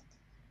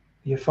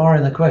 You're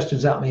firing the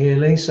questions at me here,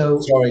 Lee.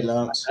 So Sorry,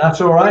 Lance.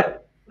 that's all right.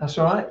 That's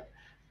all right.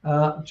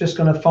 Just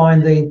going to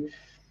find the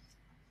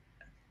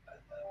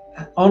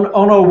on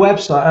our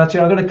website. Actually,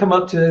 I'm going to come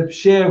up to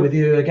share with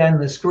you again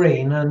the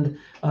screen, and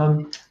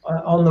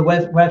on the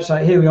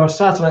website here we are,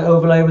 satellite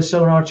overlay with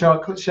sonar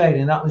chart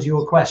shading. That was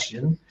your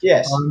question.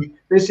 Yes.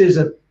 This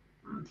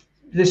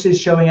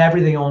is showing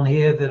everything on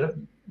here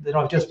that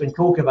I've just been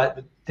talking about,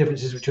 the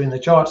differences between the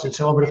charts and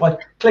so on. But if I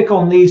click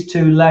on these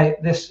two,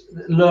 this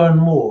learn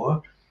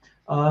more,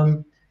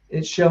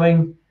 it's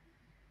showing.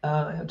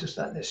 I'll just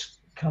let this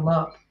come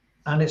up,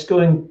 and it's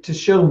going to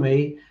show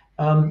me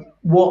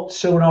what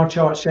sonar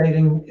chart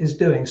shading is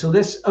doing. So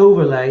this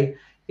overlay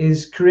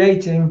is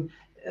creating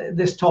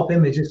this top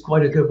image is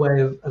quite a good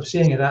way of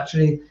seeing it.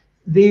 Actually,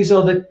 these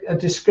are the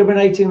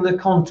discriminating the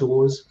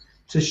contours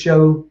to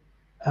show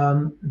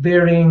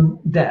varying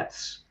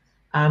depths,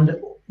 and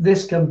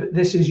this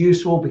is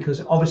useful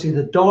because obviously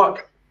the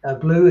dark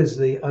blue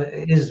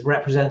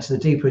represents the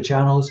deeper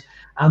channels,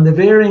 and the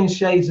varying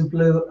shades of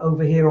blue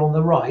over here on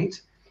the right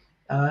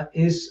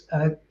is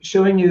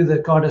showing you the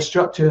kind of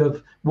structure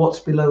of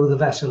what's below the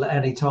vessel at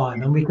any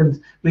time. And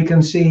we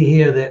can see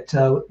here that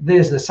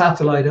there's the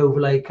satellite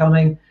overlay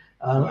coming,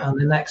 and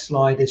the next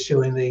slide is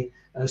showing the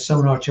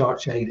sonar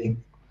chart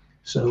shading.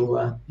 So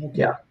okay.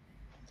 Yeah,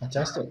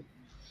 Fantastic.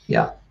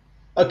 Yeah.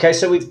 Okay,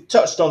 so we've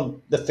touched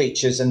on the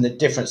features and the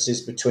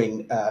differences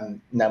between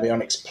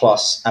Navionics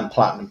Plus and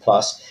Platinum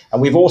Plus,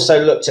 and we've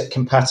also looked at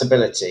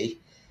compatibility.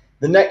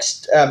 The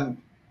next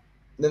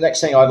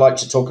thing I'd like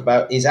to talk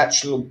about is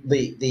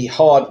actually the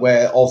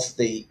hardware of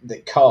the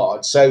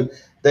card. So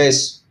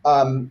there's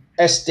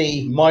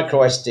SD,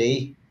 micro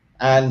SD,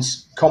 and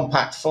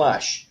compact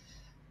flash.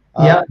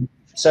 Yeah.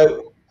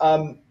 So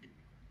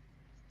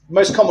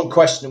most common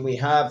question we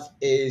have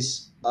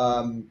is,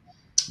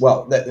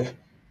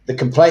 the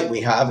complaint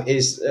we have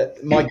is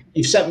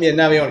you've sent me a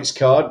Navionics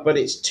card, but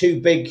it's too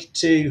big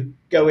to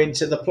go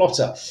into the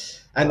plotter.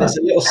 And there's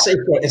a little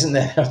secret, isn't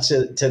there,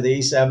 to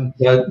these? Yeah.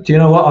 Do you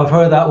know what? I've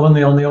heard that one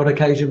on the odd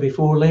occasion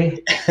before,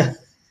 Lee.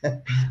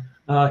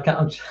 Now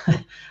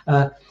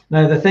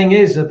the thing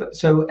is,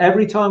 so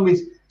every time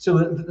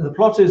the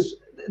plotters,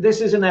 this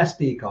is an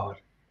SD card.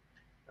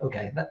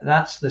 Okay,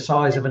 that's the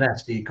size of an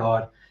SD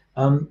card.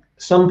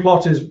 Some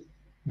plotters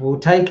will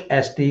take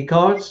SD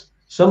cards.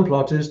 Some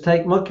plotters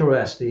take micro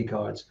SD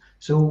cards.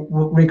 So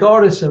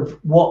regardless of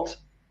what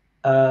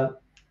has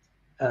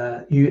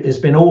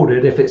been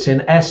ordered, if it's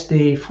in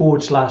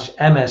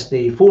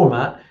SD/MSD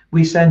format,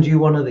 we send you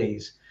one of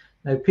these.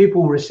 Now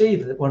people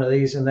receive one of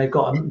these and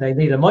they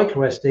need a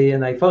micro SD,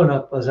 and they phone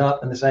us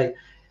up and they say,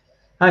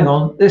 hang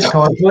on, this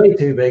card's way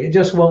too big, it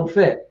just won't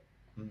fit.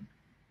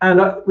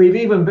 And we've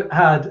even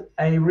had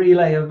a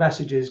relay of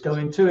messages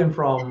going to and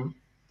from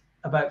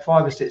about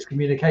 5 or 6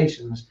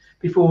 communications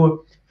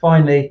before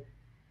finally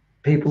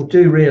people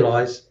do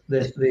realize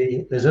that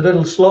there's a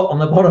little slot on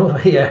the bottom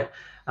of here,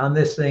 and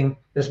this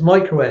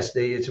micro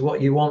SD is what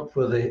you want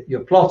for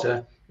your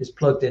plotter, is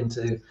plugged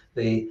into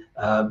the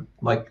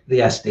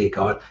SD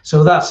card.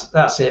 So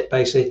that's it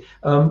basically.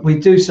 We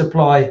do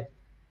supply,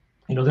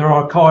 there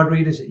are card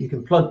readers that you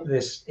can plug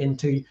this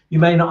into. You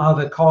may not have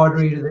a card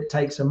reader that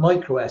takes a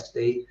micro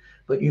SD,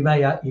 but you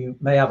may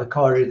have a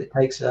card reader that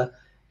takes an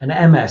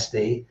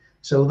MSD.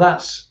 So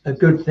that's a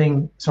good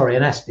thing. Sorry,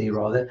 an SD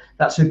rather.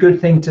 That's a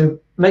good thing to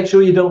make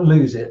sure you don't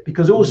lose it,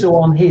 because also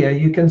on here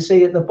you can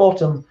see at the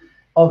bottom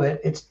of it,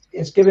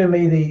 it's giving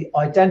me the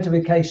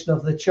identification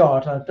of the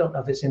chart. I don't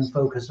know if it's in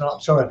focus or not.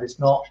 I'm sorry if it's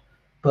not,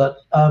 but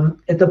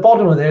at the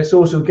bottom of there, it's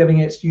also giving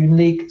its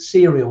unique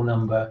serial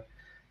number.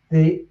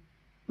 The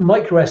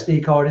micro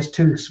SD card is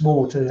too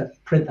small to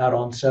print that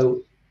on,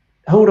 so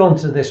hold on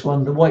to this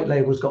one. The white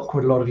label's got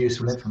quite a lot of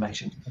useful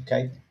information.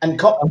 Okay, and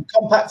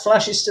compact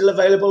flash is still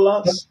available,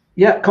 Lance?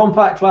 Yeah,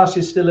 compact flash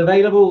is still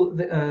available.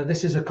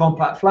 This is a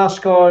compact flash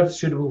card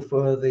suitable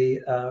for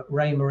the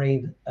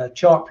Raymarine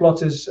chart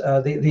plotters,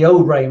 the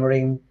old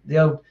Raymarine, the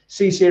old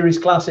C Series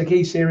Classic,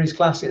 E Series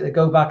Classic that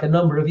go back a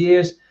number of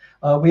years.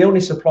 We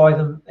only supply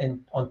them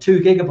on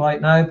 2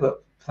 GB now,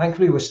 but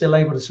thankfully we're still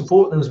able to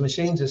support those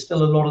machines. There's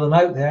still a lot of them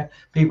out there.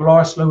 People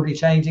are slowly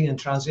changing and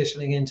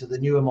transitioning into the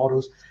newer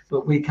models,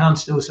 but we can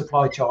still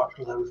supply charts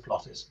for those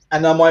plotters.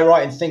 And am I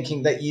right in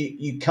thinking that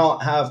you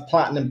can't have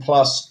Platinum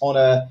Plus on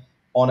a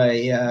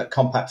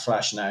compact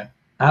flash now?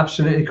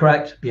 Absolutely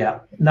correct. Yeah,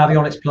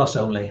 Navionics Plus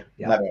only.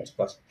 Yeah. Navionics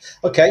Plus.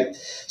 Okay,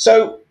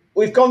 so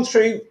we've gone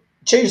through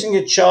choosing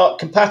a chart,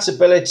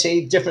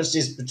 compatibility,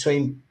 differences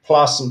between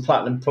Plus and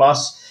Platinum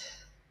Plus.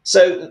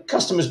 So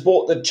customers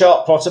bought the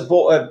chart plotter,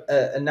 bought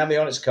a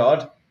Navionics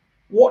card.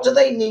 What do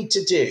they need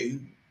to do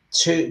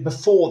to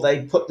before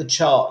they put the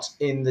chart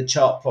in the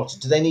chart plotter?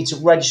 Do they need to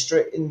register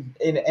it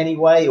in any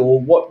way,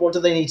 or what do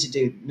they need to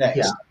do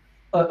next?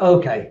 Yeah.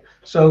 Okay.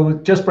 So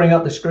just bring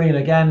up the screen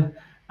again,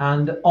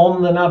 and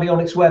on the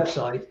Navionics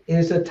website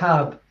is a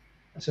tab.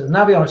 So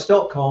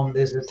navionics.com,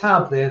 there's a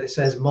tab there that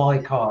says My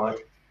Card.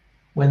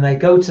 When they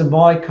go to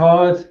My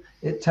Card,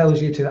 it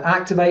tells you to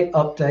activate,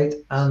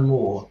 update, and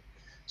more.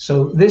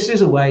 So this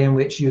is a way in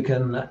which you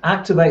can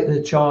activate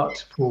the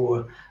chart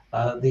for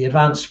the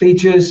advanced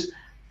features,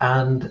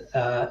 and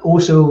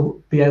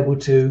also be able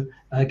to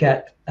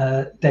get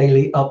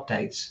daily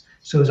updates.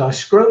 So as I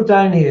scroll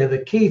down here, the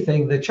key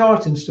thing, the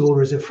chart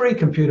installer is a free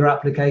computer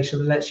application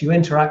that lets you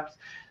interact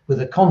with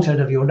the content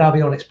of your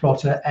Navionics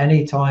plotter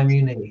anytime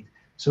you need.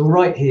 So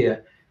right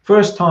here,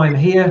 first time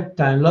here,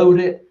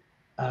 download it,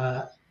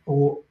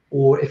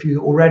 or if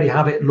you already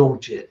have it,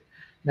 launch it.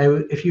 Now,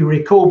 if you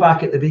recall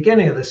back at the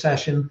beginning of the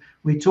session,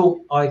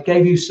 I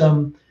gave you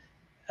some,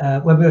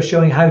 when we were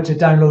showing how to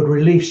download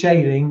relief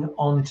shading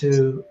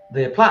onto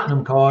the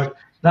Platinum card,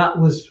 that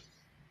was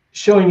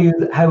showing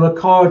you how a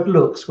card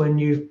looks when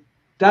you've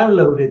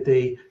downloaded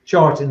the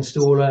chart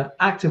installer,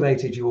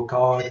 activated your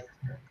card,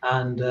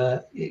 and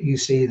you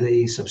see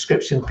the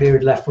subscription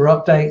period left for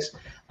updates,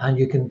 and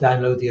you can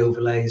download the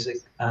overlays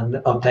and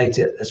update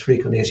it as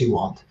frequently as you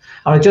want.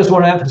 And I just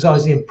want to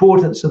emphasize the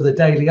importance of the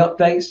daily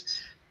updates.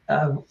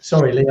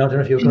 Sorry, Lee, I don't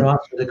know if you're going to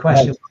answer the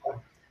question. No.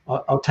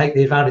 I'll take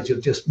the advantage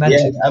of just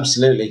mentioning. Yeah,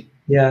 absolutely.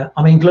 Yeah,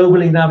 I mean,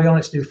 globally,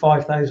 Navionics do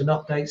 5,000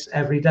 updates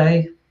every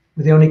day.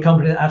 We're the only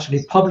company that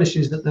actually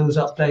publishes those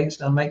updates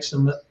and makes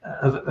them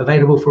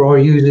available for our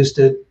users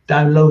to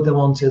download them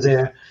onto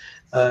their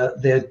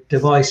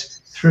device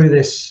through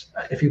this.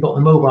 If you've got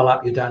the mobile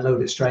app, you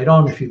download it straight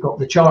on. If you've got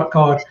the chart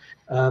card,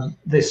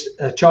 this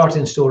chart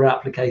installer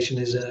application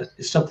is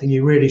something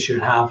you really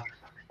should have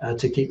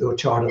to keep your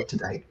chart up to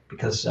date,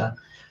 because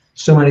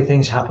so many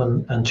things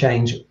happen and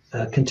change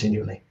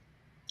continually.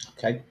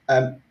 Okay,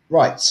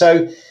 right.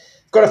 So,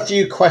 got a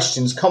few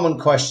questions, common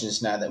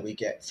questions now that we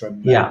get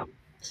from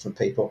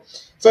people.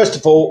 First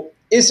of all,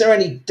 is there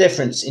any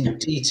difference in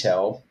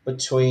detail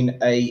between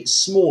a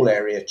small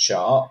area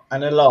chart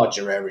and a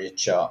larger area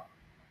chart?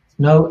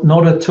 No,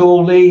 not at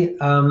all, Lee.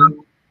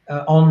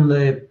 On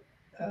the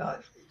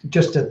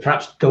just to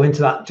perhaps go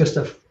into that just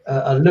a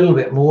little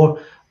bit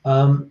more.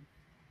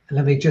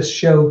 Let me just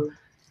show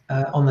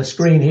on the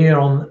screen here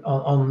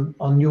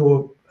on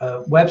your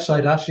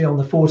website, actually on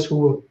the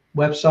Force4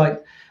 website.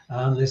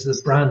 There's the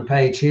brand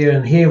page here,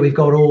 and here we've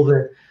got all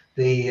the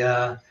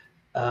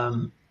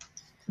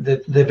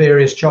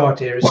various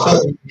chart areas.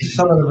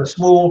 Some of them are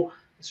small.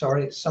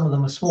 Sorry, some of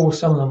them are small.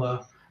 Some of them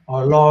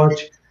are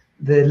large.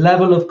 The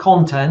level of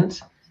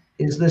content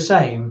is the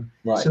same.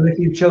 Right. So if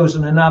you've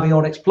chosen a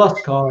Navionics Plus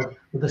card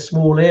with a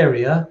small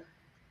area,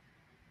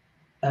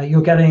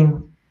 you're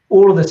getting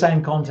all of the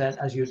same content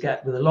as you'd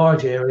get with a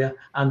large area,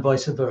 and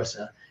vice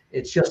versa.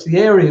 It's just the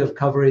area of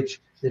coverage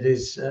that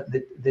is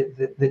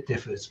that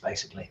differs,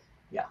 basically.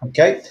 Yeah.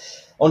 Okay.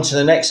 On to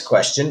the next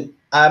question.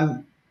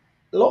 A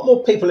lot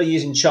more people are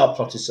using chart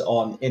plotters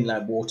on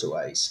inland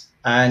waterways,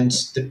 and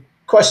the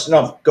question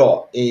I've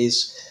got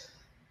is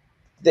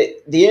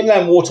the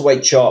inland waterway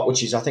chart,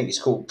 which is, I think it's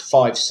called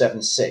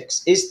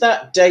 576. Is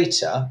that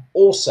data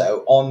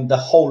also on the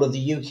whole of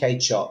the UK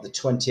chart, the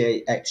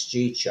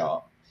 28XG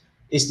chart?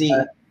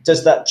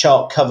 Does that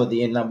chart cover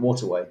the inland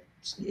waterway?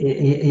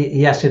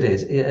 Yes, it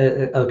is.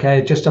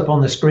 Okay, just up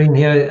on the screen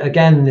here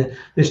again,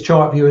 this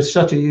chart view is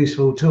such a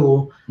useful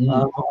tool.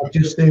 I've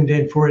just zoomed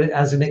in for it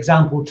as an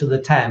example to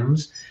the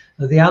Thames.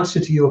 The answer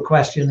to your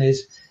question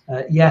is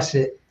yes,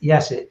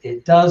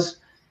 it does.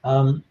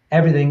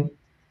 Everything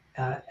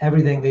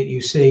that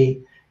you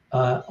see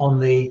on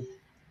the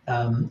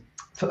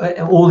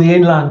all the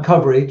inland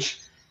coverage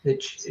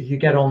that you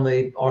get on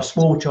our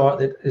small chart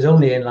that is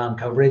only inland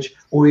coverage,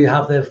 or you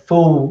have the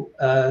full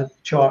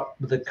chart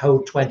with the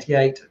code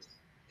 28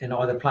 in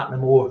either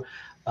Platinum or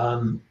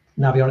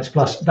Navionics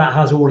Plus, that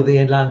has all of the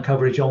inland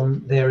coverage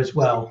on there as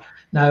well.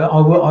 Now,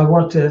 I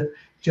want to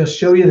just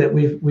show you that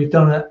we've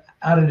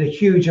added a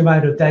huge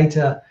amount of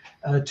data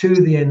to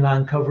the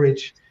inland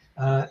coverage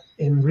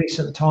in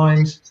recent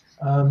times.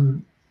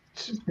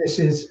 This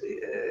is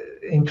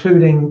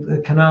including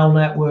the canal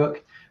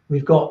network.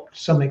 We've got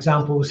some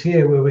examples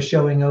here where we're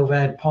showing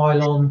overhead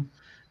pylon,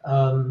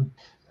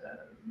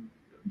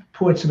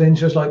 points of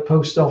interest like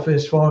post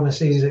office,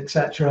 pharmacies,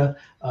 etc.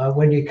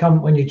 When you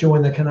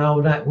join the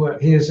canal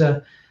network, here's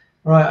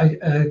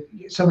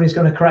somebody's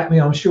going to correct me.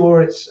 I'm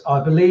sure it's,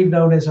 I believe,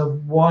 known as a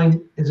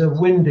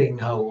winding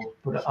hole,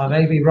 but I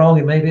may be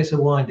wrong. Maybe it's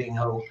a winding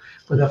hole.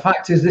 But the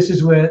fact is, this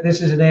is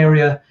an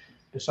area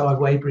beside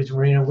Weybridge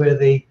Marina where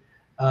the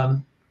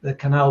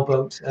canal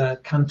boat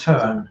can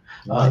turn.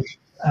 Right.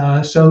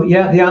 So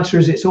yeah, the answer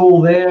is it's all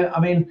there.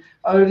 I mean,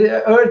 I would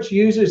urge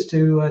users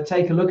to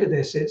take a look at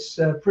this. It's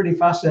pretty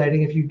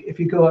fascinating. If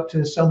you go up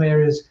to some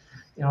areas,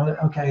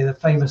 okay, the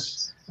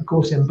famous, of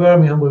course, in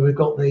Birmingham, where we've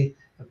got the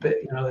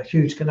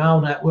huge canal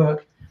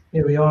network.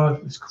 Here we are.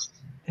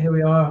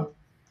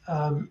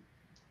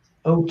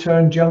 Old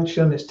Turn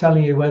Junction. It's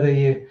telling you whether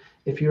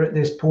if you're at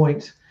this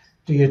point,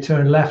 do you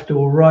turn left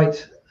or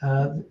right?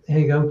 Here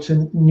you go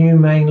to new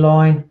main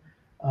line,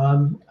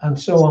 and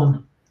so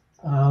on.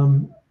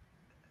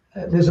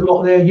 There's a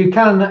lot there. You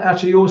can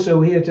actually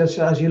also here, just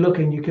as you're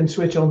looking, you can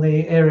switch on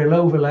the aerial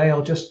overlay.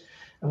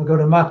 We'll go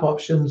to map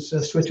options,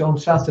 switch on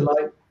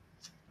satellite.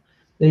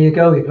 There you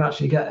go. You can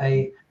actually get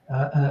a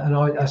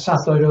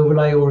satellite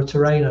overlay or a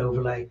terrain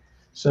overlay.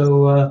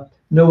 So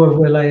no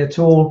overlay at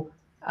all.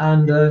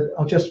 And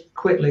I'll just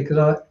quickly,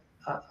 because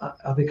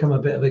I've become a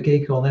bit of a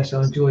geek on this.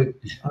 I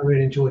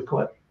really enjoy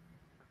quite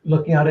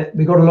looking at it.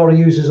 We've got a lot of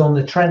users on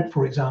the Trent,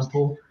 for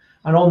example,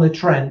 and on the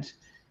Trent,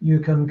 you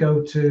can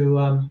go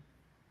to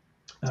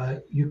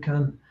you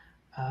can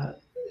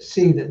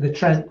see that the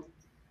Trent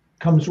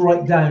comes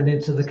right down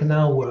into the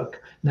canal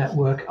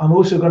network. I'm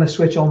also going to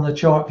switch on the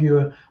chart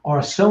viewer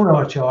our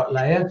sonar chart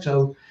layer.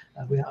 So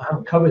I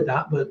haven't covered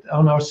that, but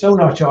on our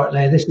sonar chart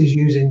layer, this is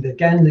using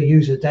again the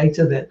user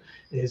data that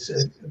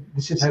is.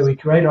 This is how we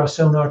create our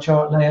sonar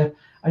chart layer.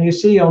 And you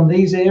see on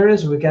these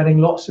areas, we're getting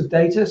lots of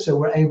data, so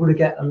we're able to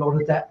get a lot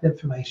of depth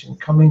information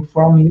coming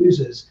from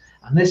users,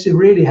 and this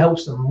really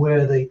helps them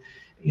where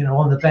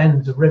on the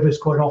bend, the rivers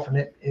quite often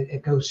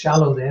it goes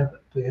shallow there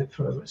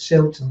for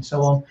silt and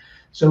so on.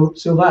 So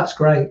that's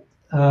great.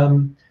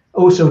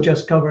 Also,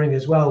 just covering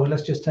as well.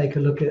 Let's just take a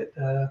look at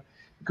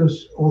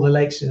because all the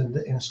lakes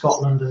in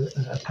Scotland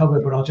are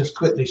covered, but I'll just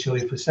quickly show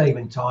you for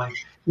saving time.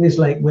 Here's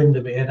Lake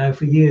Windermere. Now,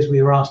 for years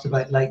we were asked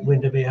about Lake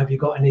Windermere. Have you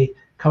got any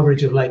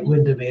coverage of Lake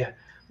Windermere?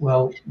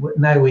 Well,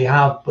 now we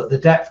have, but the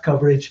depth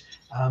coverage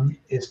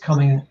is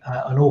coming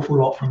an awful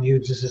lot from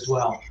users as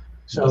well.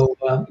 So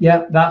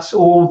yeah, that's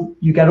all.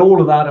 You get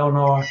all of that on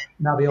our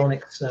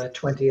Navionics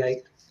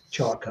 28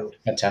 chart code.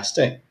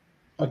 Fantastic.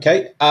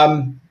 Okay.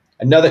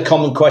 Another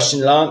common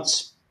question,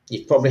 Lance.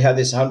 You've probably had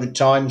this 100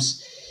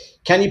 times.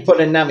 Can you put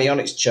a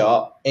Navionics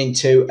chart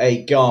into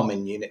a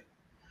Garmin unit?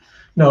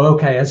 No.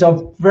 Okay. As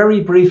I've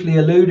very briefly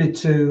alluded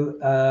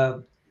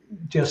to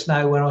just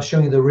now when I was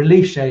showing you the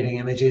relief shading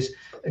images,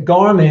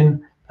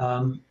 Garmin,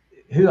 Navionics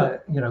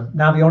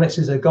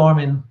is a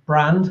Garmin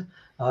brand.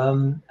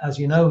 As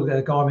you know,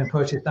 Garmin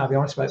purchased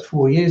Navionics about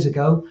 4 years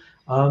ago.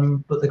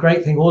 But the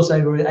great thing was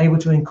they were able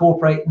to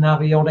incorporate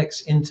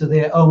Navionics into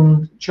their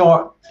own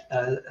chart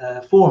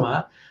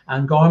format.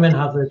 And Garmin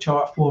have the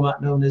chart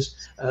format known as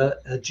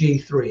a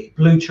G3,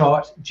 Blue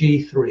Chart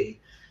G3.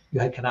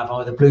 You can have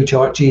either Blue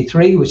Chart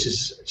G3, which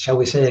is, shall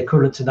we say,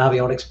 equivalent to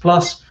Navionics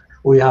Plus,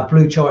 or you have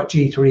Blue Chart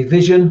G3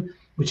 Vision,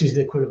 which is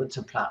the equivalent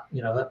to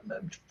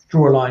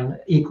draw a line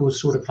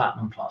equals sort of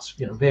Platinum Plus.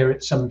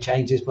 Some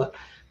changes, but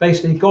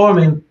basically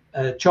Garmin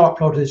chart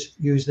plotters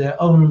use their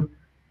own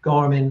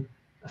Garmin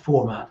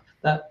format.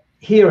 That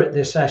here at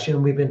this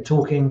session we've been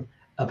talking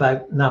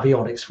about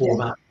Navionics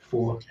format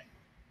for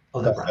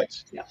other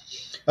brands. Yeah.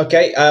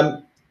 Okay.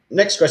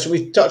 Next question.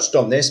 We've touched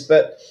on this,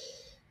 but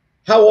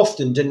how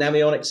often do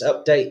Navionics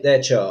update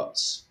their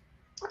charts?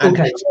 And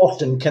how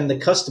often can the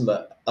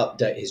customer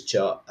update his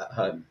chart at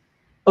home?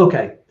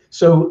 Okay.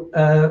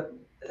 So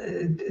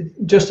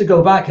just to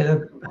go back,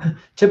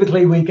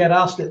 typically we get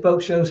asked at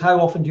boat shows, how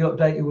often do you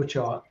update your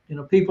chart?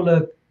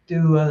 People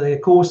do their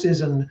courses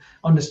and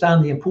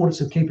understand the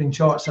importance of keeping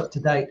charts up to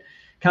date.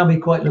 Can be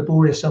quite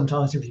laborious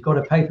sometimes. If you've got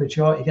a paper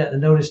chart, you get the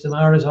notice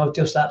tomorrows. I've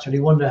just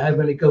actually wonder how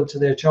really go to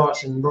their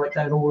charts and write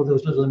down all of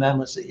those little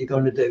amendments that you're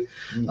going to do.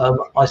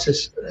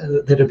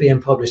 That are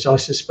being published. I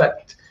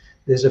suspect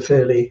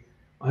the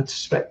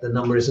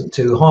number isn't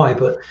too high,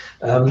 but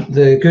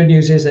the good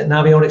news is that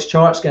Navionics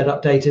charts get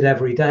updated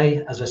every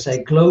day. As I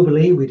say,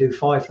 globally, we do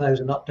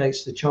 5,000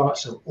 updates to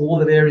charts of all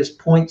the various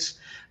points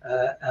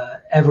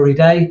every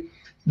day.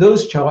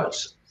 Those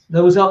charts,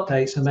 those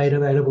updates are made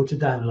available to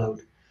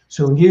download.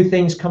 So new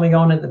things coming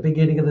on at the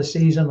beginning of the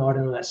season, I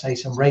don't know, let's say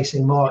some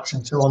racing marks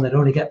and so on, that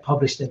only get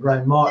published in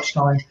around March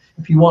time.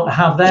 If you want to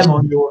have them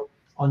on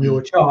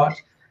your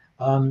chart,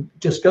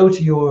 just go to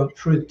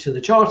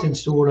the chart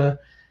installer,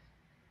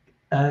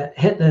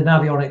 hit the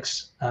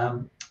Navionics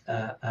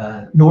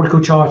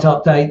nautical chart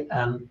update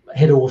and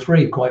hit all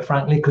three, quite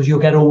frankly, because you'll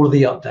get all of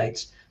the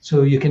updates.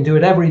 So you can do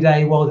it every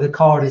day while the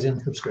card is in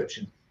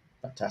subscription.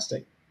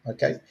 Fantastic.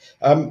 Okay.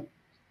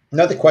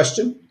 Another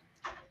question.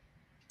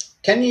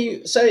 Can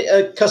you say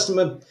a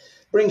customer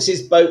brings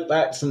his boat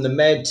back from the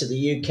Med to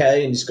the UK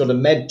and he's got a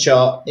Med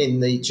chart in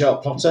the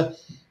chart plotter?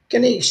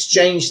 Can he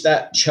exchange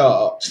that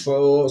chart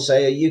for,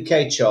 say, a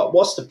UK chart?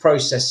 What's the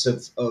process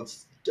of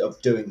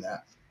doing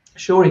that?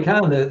 Sure, he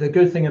can. The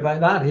good thing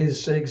about that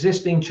is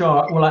existing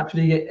chart will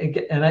actually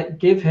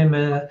give him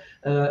a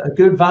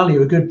good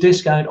value, a good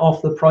discount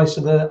off the price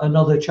of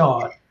another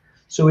chart.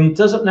 So he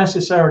doesn't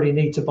necessarily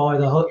need to buy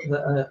the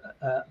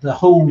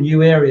whole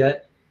new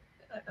area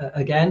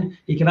again.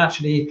 He can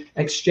actually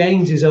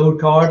exchange his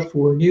old card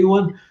for a new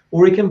one,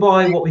 or he can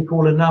buy what we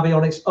call a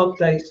Navionics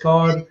update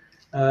card,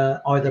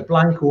 either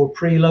blank or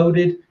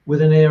preloaded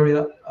with an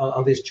area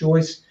of his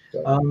choice,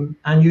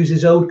 and use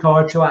his old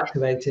card to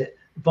activate it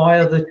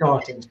via the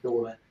chart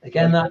installer.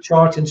 Again, that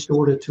chart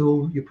installer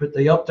tool, you put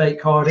the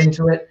update card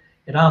into it,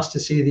 it asks to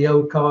see the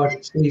old card,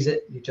 it sees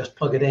it, you just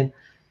plug it in,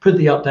 put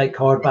the update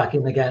card back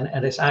in again,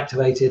 and it's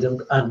activated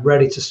and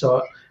ready to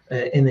start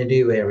in the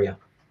new area.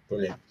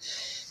 Brilliant.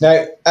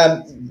 Now,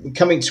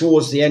 coming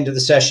towards the end of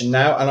the session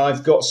now, and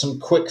I've got some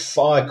quick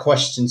fire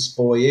questions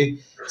for you.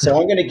 So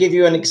I'm going to give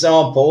you an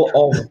example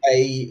of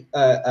a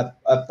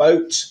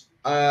boat,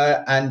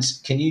 and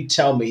can you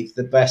tell me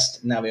the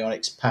best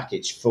Navionics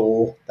package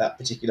for that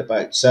particular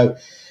boat? So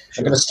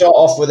I'm going to start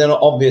off with an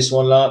obvious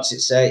one, Lance.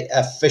 It's a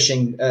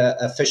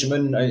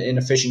fisherman in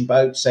a fishing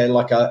boat, say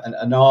like a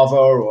Nava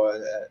or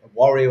a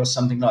Warrior or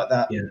something like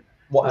that. Yeah.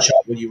 What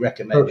chart would you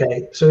recommend?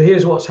 Okay, so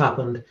here's what's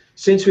happened.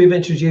 Since we've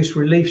introduced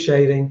relief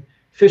shading,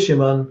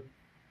 fishermen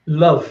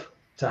love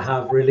to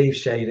have relief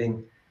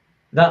shading.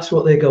 That's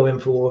what they're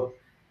going for.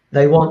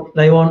 They want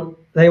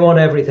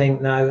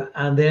everything now,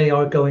 and they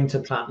are going to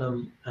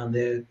platinum,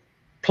 and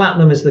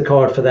platinum is the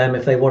card for them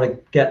if they want to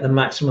get the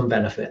maximum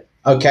benefit.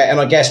 Okay,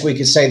 and I guess we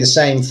could say the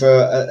same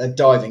for a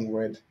diving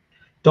rib.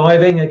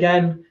 Diving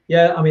again,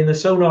 yeah. I mean, the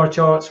sonar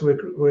charts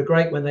were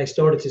great when they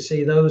started to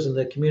see those, and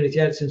the community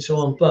edits and so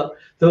on. But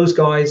those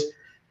guys,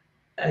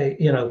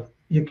 you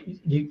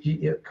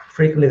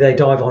frequently they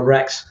dive on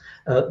wrecks.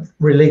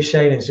 Relief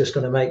shading is just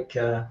going to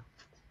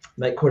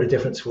make quite a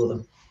difference for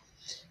them.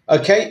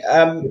 Okay,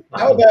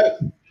 how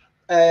about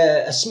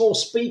a small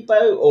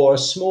speedboat or a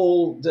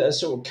small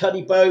sort of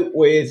cuddy boat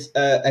with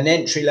an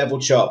entry-level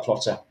chart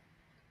plotter?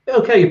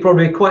 Okay, you're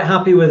probably quite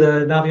happy with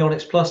a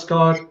Navionics Plus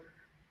card.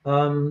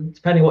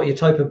 Depending what your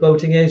type of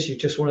boating is, you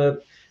just want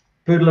to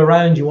poodle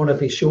around. You want to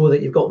be sure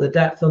that you've got the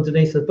depth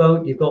underneath the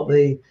boat. You've got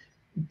the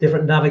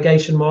different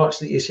navigation marks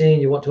that you're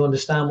seeing. You want to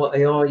understand what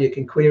they are. You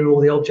can query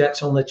all the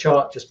objects on the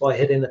chart just by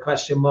hitting the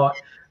question mark.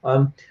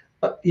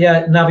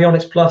 Yeah,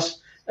 Navionics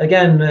Plus.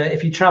 Again,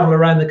 if you travel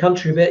around the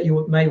country a bit,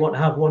 you may want to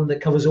have one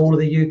that covers all of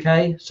the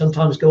UK.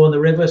 Sometimes go on the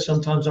river,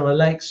 sometimes on a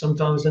lake,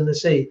 sometimes in the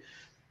sea.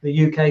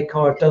 The UK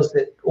card does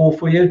it all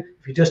for you.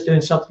 If you're just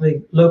doing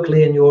something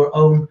locally in your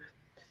own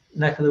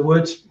neck of the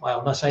woods, well,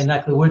 I'm not saying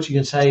neck of the woods, you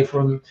can say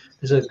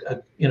there's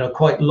a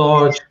quite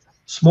large,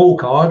 small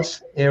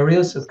cards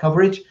areas of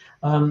coverage.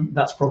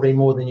 That's probably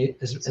more than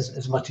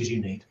as much as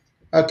you need.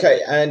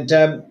 Okay, and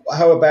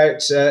how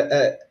about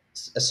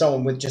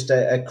someone with just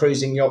a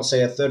cruising yacht,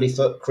 say a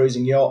 30-foot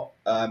cruising yacht,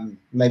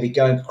 maybe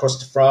going across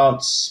to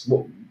France?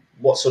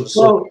 What sort of?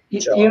 Well,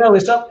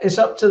 it's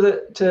up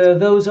to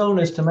those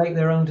owners to make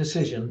their own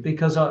decision,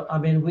 because I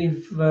mean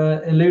we've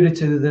alluded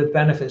to the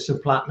benefits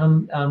of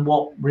platinum and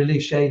what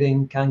relief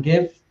shading can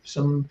give,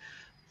 some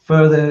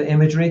further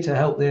imagery to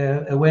help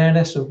their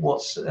awareness of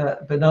what's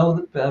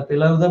below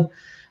them.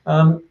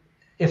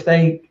 If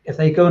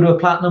they go to a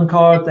platinum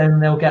card, then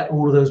they'll get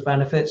all of those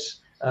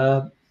benefits.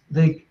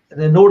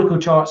 The nautical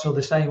charts are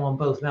the same on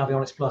both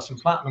Navionics Plus and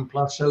Platinum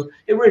Plus, so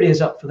it really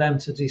is up for them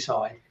to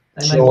decide.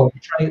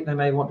 They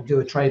may want to do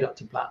a trade up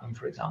to platinum,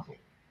 for example.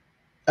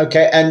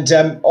 Okay, and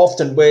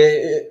often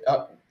we're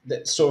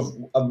sort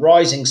of a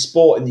rising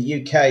sport in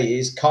the UK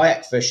is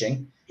kayak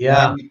fishing.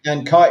 Yeah,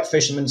 and kayak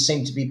fishermen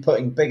seem to be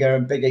putting bigger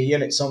and bigger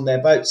units on their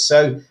boats.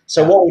 So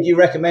what would you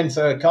recommend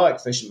for a kayak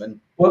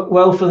fisherman?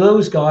 Well, for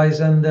those guys,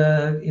 and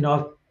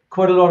I've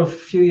quite a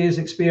few years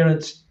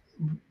experience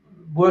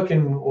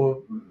working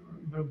or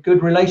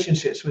good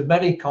relationships with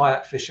many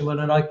kayak fishermen,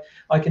 and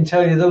I can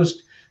tell you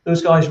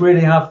those guys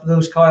really have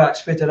those kayaks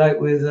fitted out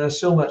with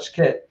so much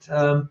kit,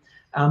 and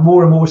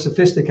more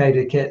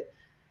sophisticated kit.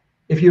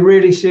 If you're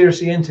really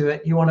seriously into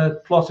it, you want a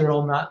plotter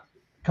on that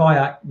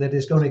kayak that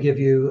is going to give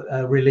you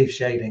relief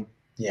shading.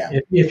 Yeah.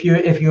 If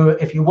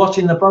you're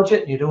watching the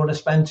budget and you don't want to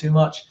spend too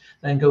much,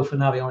 then go for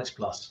Navionics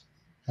Plus.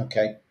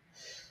 Okay.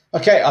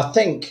 I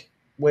think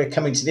we're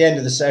coming to the end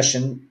of the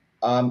session.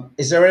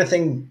 Is there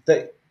anything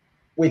that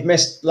we've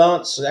missed,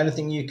 Lance?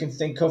 Anything you can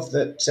think of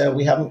that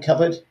we haven't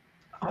covered?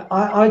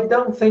 I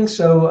don't think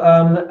so.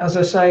 As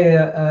I say,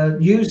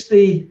 use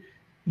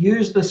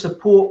the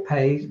support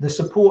page, the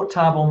support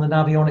tab on the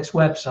Navionics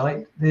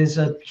website. There's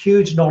a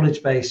huge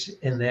knowledge base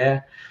in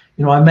there.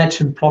 I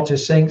mentioned plotter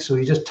sync, so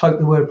you just type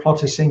the word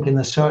plotter sync in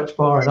the search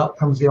bar and up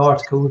comes the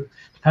article.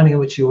 Depending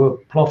on which your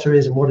plotter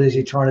is and what it is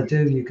you're trying to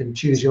do, you can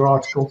choose your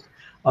article.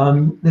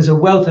 There's a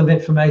wealth of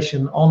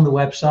information on the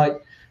website.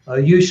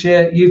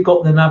 You've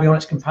got the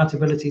Navionics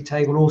compatibility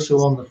table also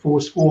on the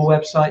Force 4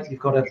 website.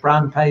 You've got a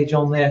brand page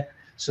on there.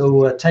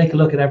 So take a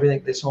look at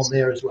everything that's on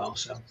there as well.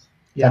 So,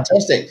 yeah.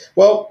 Fantastic.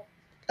 Well,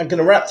 I'm going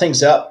to wrap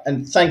things up,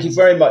 and thank you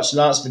very much,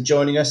 Lance, for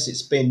joining us.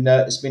 It's been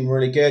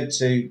really good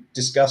to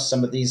discuss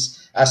some of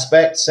these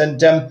aspects, and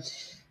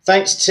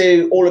thanks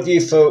to all of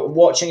you for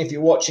watching. If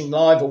you're watching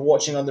live or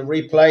watching on the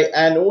replay,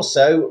 and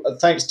also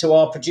thanks to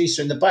our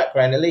producer in the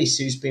background, Elise,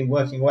 who's been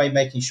working away,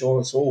 making sure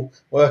it's all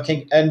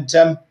working. And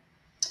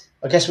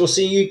I guess we'll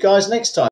see you guys next time.